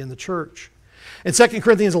ministry in the church. In 2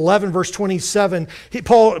 Corinthians 11, verse 27,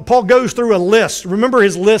 Paul goes through a list. Remember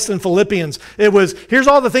his list in Philippians. It was, here's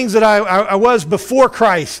all the things that I was before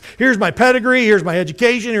Christ. Here's my pedigree. Here's my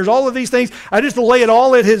education. Here's all of these things. I just lay it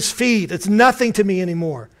all at His feet. It's nothing to me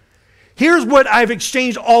anymore. Here's what I've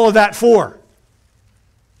exchanged all of that for.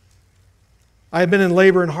 I have been in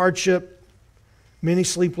labor and hardship, many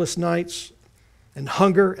sleepless nights, and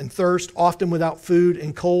hunger and thirst, often without food,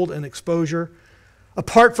 and cold and exposure.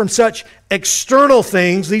 Apart from such external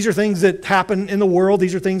things, these are things that happen in the world,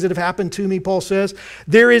 these are things that have happened to me, Paul says,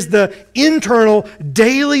 there is the internal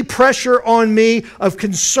daily pressure on me of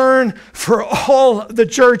concern for all the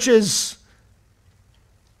churches.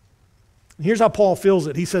 And here's how Paul feels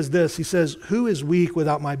it. He says this, he says, who is weak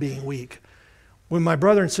without my being weak? When my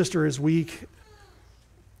brother and sister is weak,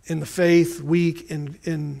 in the faith, weak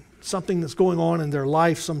in something that's going on in their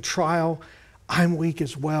life, some trial, I'm weak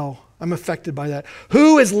as well. I'm affected by that.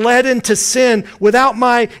 Who is led into sin without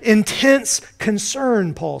my intense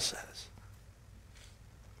concern, Paul says.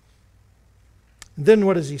 And then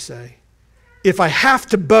what does he say? If I have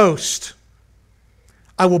to boast,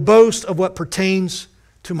 I will boast of what pertains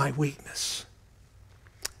to my weakness.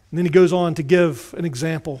 And then he goes on to give an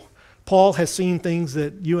example. Paul has seen things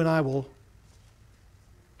that you and I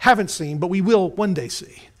haven't seen, but we will one day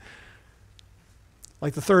see.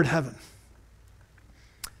 Like the third heaven.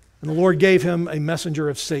 And the Lord gave him a messenger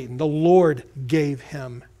of Satan. The Lord gave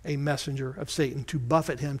him a messenger of Satan to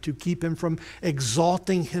buffet him, to keep him from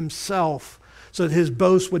exalting himself, so that his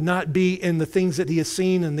boast would not be in the things that he has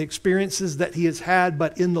seen and the experiences that he has had,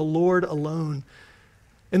 but in the Lord alone.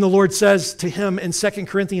 And the Lord says to him in 2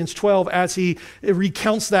 Corinthians 12, as he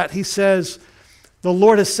recounts that, he says, the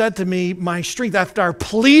Lord has said to me, my strength, after I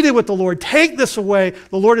pleaded with the Lord, take this away,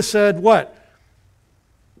 the Lord has said, what?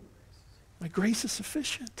 My grace is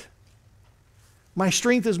sufficient. My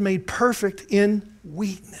strength is made perfect in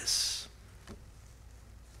weakness.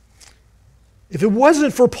 If it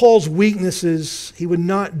wasn't for Paul's weaknesses, he would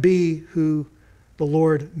not be who the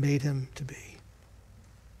Lord made him to be.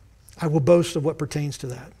 I will boast of what pertains to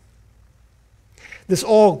that. This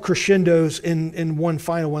all crescendos in one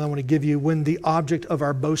final one I want to give you, when the object of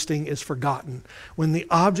our boasting is forgotten. When the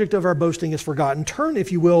object of our boasting is forgotten. Turn, if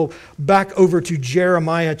you will, back over to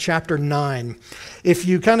Jeremiah chapter 9. If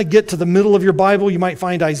you kind of get to the middle of your Bible, you might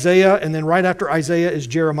find Isaiah, and then right after Isaiah is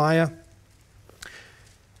Jeremiah.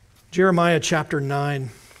 Jeremiah chapter 9.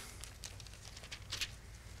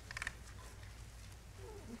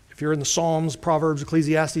 If you're in the Psalms, Proverbs,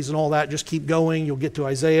 Ecclesiastes, and all that, just keep going. You'll get to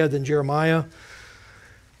Isaiah, then Jeremiah.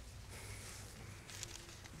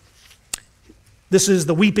 This is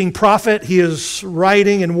the weeping prophet. He is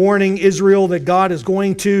writing and warning Israel that God is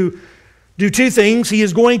going to do two things. He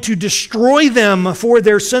is going to destroy them for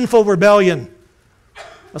their sinful rebellion.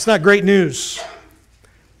 That's not great news.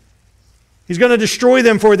 He's going to destroy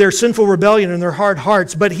them for their sinful rebellion and their hard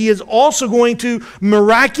hearts, but he is also going to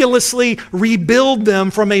miraculously rebuild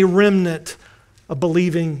them from a remnant of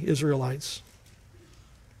believing Israelites.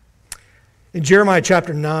 In Jeremiah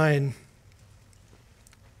chapter 9,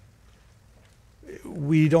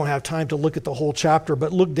 we don't have time to look at the whole chapter,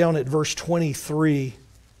 but look down at verse 23.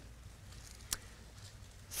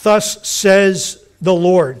 Thus says the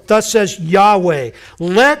Lord, thus says Yahweh,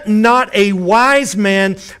 let not a wise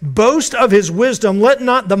man boast of his wisdom, let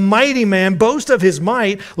not the mighty man boast of his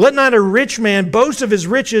might, let not a rich man boast of his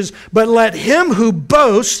riches, but let him who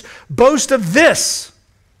boasts boast of this,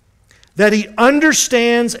 that he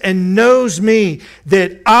understands and knows me,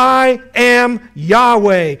 that I am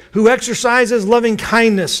Yahweh, who exercises loving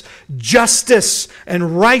kindness, justice,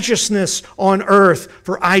 and righteousness on earth,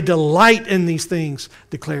 for I delight in these things,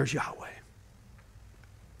 declares Yahweh.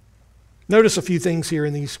 Notice a few things here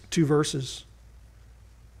in these two verses.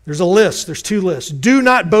 There's a list. There's two lists. Do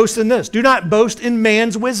not boast in this. Do not boast in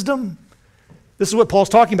man's wisdom. This is what Paul's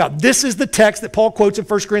talking about. This is the text that Paul quotes in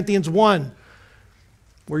 1 Corinthians 1,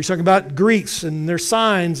 where he's talking about Greeks and their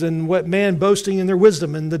signs and what man boasting in their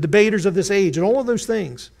wisdom and the debaters of this age and all of those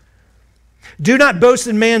things. Do not boast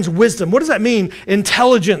in man's wisdom. What does that mean?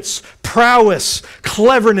 Intelligence, prowess,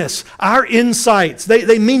 cleverness, our insights.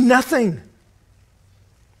 They mean nothing.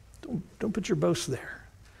 Don't put your boast there.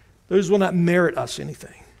 Those will not merit us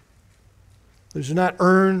anything. Those do not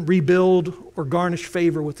earn, rebuild, or garnish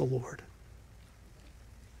favor with the Lord.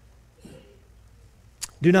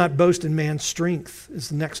 Do not boast in man's strength is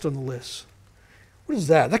the next on the list. What is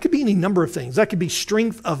that? That could be any number of things. That could be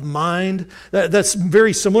strength of mind. That's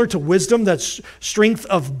very similar to wisdom. That's strength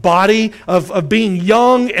of body, of being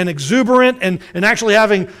young and exuberant and actually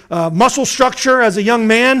having muscle structure as a young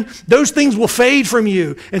man. Those things will fade from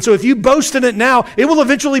you. And so if you boast in it now, it will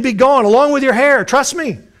eventually be gone along with your hair. Trust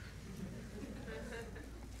me.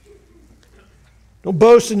 Don't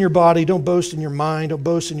boast in your body. Don't boast in your mind. Don't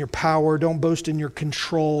boast in your power. Don't boast in your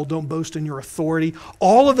control. Don't boast in your authority.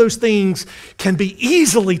 All of those things can be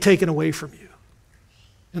easily taken away from you.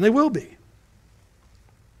 And they will be.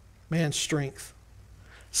 Man's strength.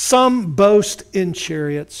 Some boast in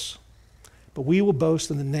chariots, but we will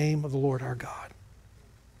boast in the name of the Lord our God.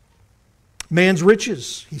 Man's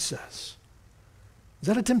riches, he says. Is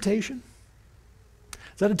that a temptation?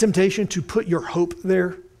 Is that a temptation to put your hope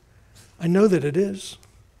there? I know that it is.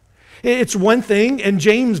 It's one thing, and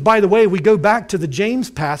James, by the way, we go back to the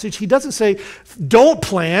James passage. He doesn't say, don't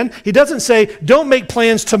plan. He doesn't say, don't make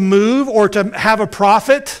plans to move or to have a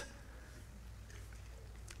profit.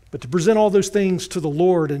 but to present all those things to the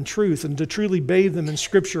Lord in truth and to truly bathe them in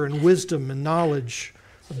Scripture and wisdom and knowledge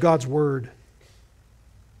of God's Word.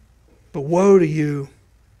 But woe to you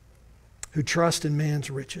who trust in man's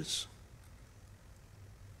riches.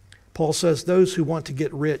 Paul says those who want to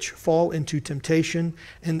get rich fall into temptation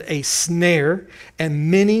and a snare and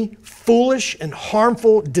many foolish and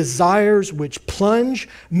harmful desires which plunge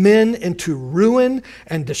men into ruin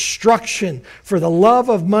and destruction. For the love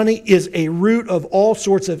of money is a root of all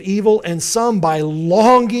sorts of evil, and some by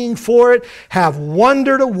longing for it have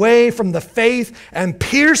wandered away from the faith and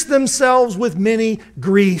pierced themselves with many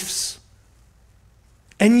griefs.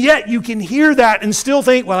 And yet you can hear that and still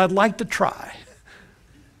think, well, I'd like to try.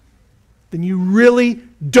 Then you really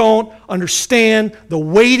don't understand the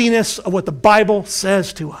weightiness of what the Bible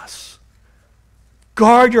says to us.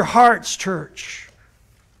 Guard your hearts, church.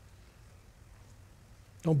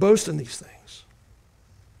 Don't boast in these things.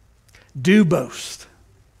 Do boast.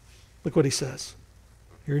 Look what he says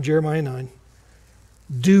here in Jeremiah 9.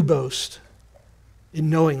 Do boast in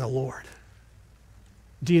knowing the Lord.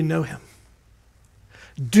 Do you know him?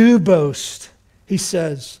 Do boast, he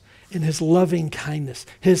says, in his loving kindness,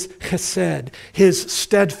 his chesed, his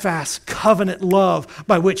steadfast covenant love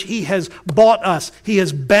by which he has bought us. He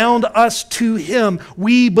has bound us to him.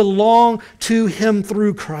 We belong to him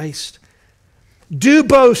through Christ. Do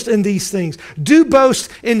boast in these things. Do boast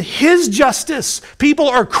in his justice. People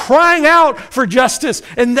are crying out for justice,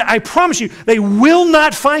 and I promise you, they will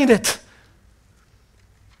not find it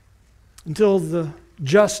until the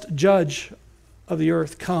just judge of the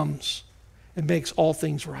earth comes and makes all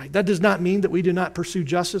things right. That does not mean that we do not pursue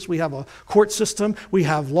justice. We have a court system. We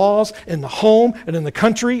have laws in the home and in the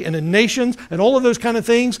country and in nations and all of those kind of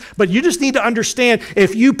things. But you just need to understand,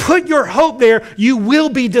 if you put your hope there, you will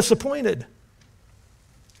be disappointed.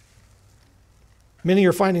 Many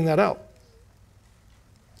are finding that out.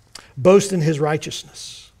 Boast in his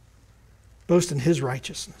righteousness. Boast in his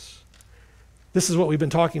righteousness. This is what we've been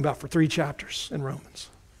talking about for 3 chapters in Romans.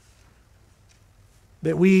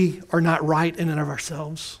 That we are not right in and of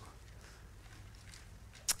ourselves.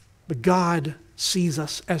 But God sees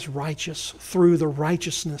us as righteous through the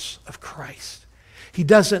righteousness of Christ. He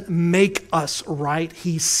doesn't make us right.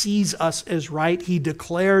 He sees us as right. He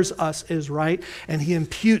declares us as right. And he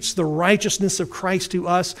imputes the righteousness of Christ to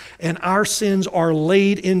us. And our sins are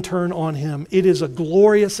laid in turn on him. It is a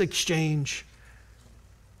glorious exchange.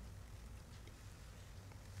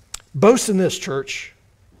 Boast in this, church.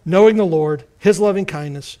 Knowing the Lord, his loving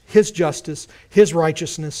kindness, his justice, his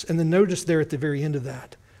righteousness. And then notice there at the very end of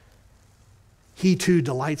that, he too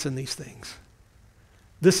delights in these things.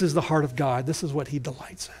 This is the heart of God. This is what he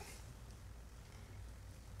delights in.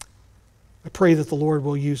 I pray that the Lord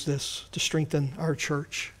will use this to strengthen our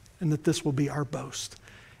church and that this will be our boast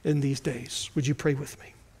in these days. Would you pray with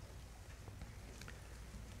me?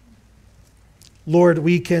 Lord,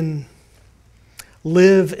 we can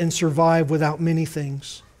live and survive without many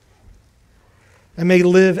things. I may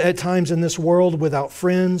live at times in this world without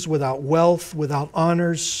friends, without wealth, without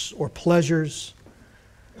honors or pleasures.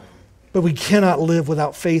 But we cannot live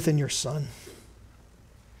without faith in your Son.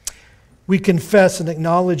 We confess and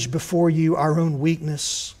acknowledge before you our own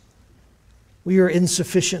weakness. We are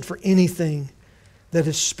insufficient for anything that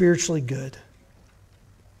is spiritually good.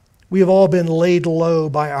 We have all been laid low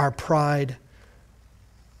by our pride.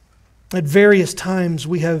 At various times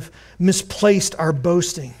we have misplaced our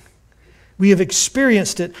boasting. We have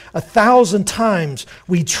experienced it 1,000 times.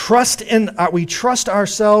 We trust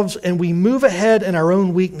ourselves and we move ahead in our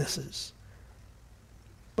own weaknesses.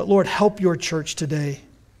 But Lord, help your church today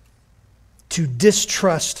to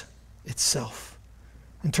distrust itself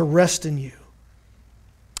and to rest in you.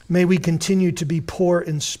 May we continue to be poor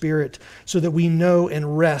in spirit so that we know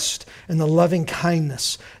and rest in the loving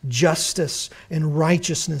kindness, justice, and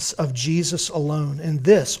righteousness of Jesus alone. And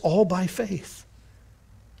this all by faith.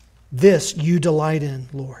 This you delight in,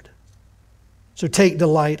 Lord. So take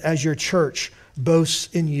delight as your church boasts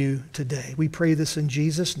in you today. We pray this in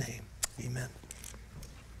Jesus' name. Amen.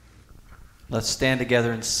 Let's stand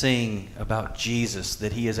together and sing about Jesus,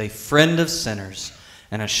 that he is a friend of sinners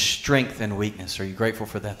and a strength in weakness. Are you grateful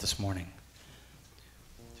for that this morning?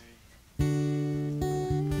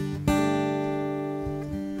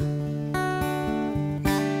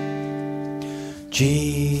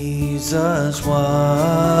 Jesus,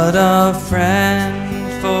 what a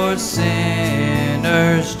friend for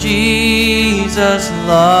sinners. Jesus,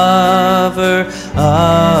 lover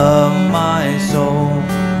of my soul.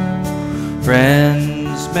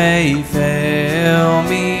 Friends may fail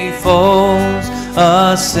me, foes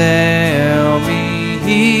assail me.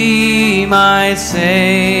 He, my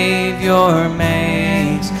Savior,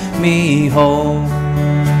 makes me whole.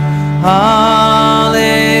 Hallelujah,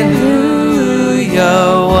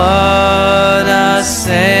 what a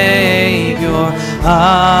Savior.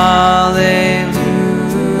 Hallelujah,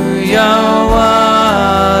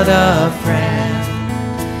 what a friend.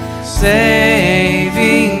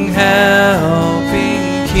 Saving,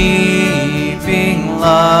 helping, keeping,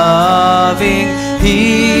 loving.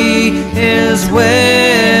 He is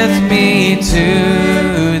with me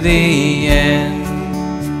to the end.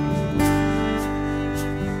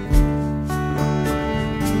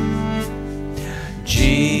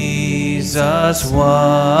 Jesus,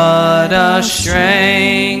 what a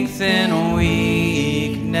strength in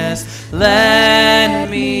weakness. Let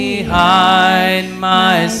me hide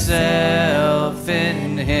myself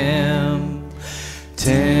in Him.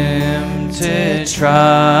 Tempted,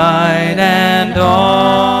 tried, and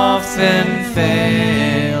often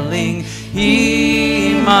failing,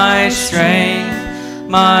 He my strength,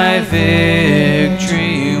 my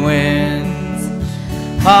victory wins.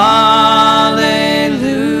 Hallelujah,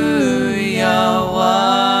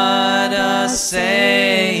 what a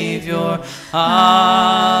Savior.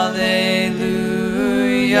 Hallelujah,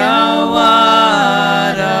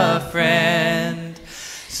 what a friend.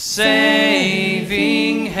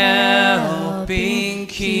 Saving, helping,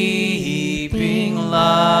 keeping,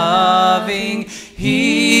 loving.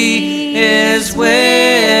 He is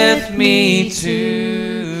with me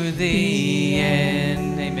to the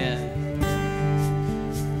end. Amen.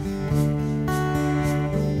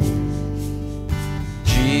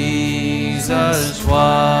 Jesus,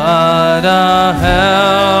 what a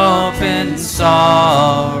help in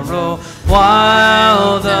sorrow,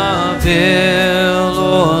 while the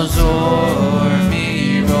billows o'er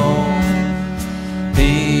me roll.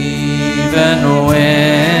 Even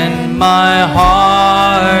when my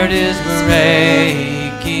heart is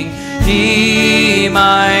breaking, He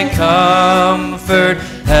my comfort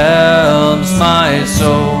helps my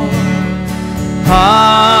soul.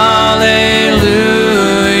 Hallelujah,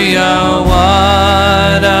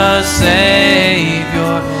 what a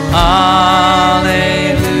Savior. Hallelujah,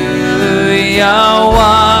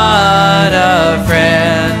 what a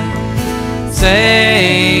friend.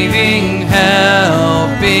 Saving,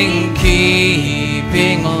 helping,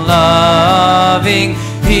 keeping, loving.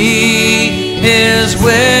 He is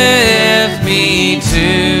with me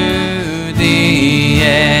to the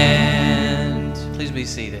end. Please be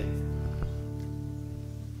seated.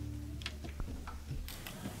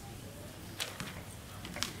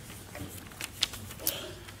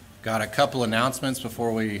 Got a couple announcements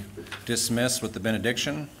before we dismiss with the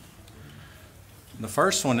benediction. The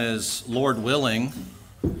first one is, Lord willing,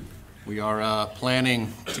 we are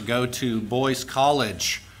planning to go to Boys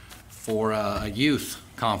College for a youth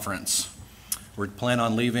conference. We're planning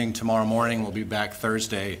on leaving tomorrow morning. We'll be back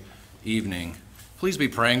Thursday evening. Please be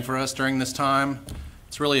praying for us during this time.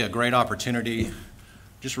 It's really a great opportunity,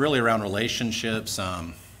 just really around relationships.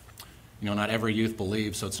 Not every youth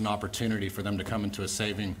believes, so it's an opportunity for them to come into a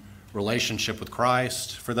saving relationship with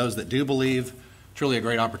Christ. For those that do believe, it's really a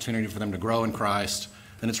great opportunity for them to grow in Christ.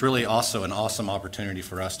 And it's really also an awesome opportunity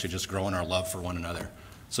for us to just grow in our love for one another.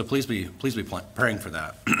 So please be praying for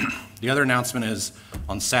that. The other announcement is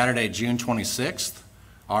on Saturday, June 26th,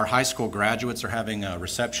 our high school graduates are having a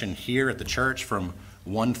reception here at the church from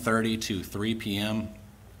 1:30 to 3 p.m.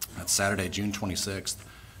 That's Saturday, June 26th.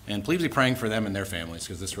 And please be praying for them and their families,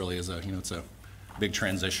 because this really is it's a big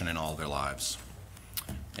transition in all of their lives.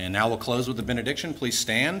 And now we'll close with the benediction. Please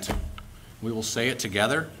stand. We will say it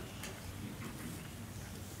together.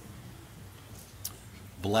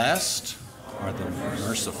 Blessed are the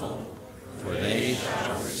merciful, for they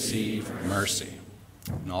shall receive mercy.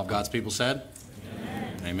 And all of God's people said?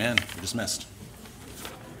 Amen. Amen. You're dismissed.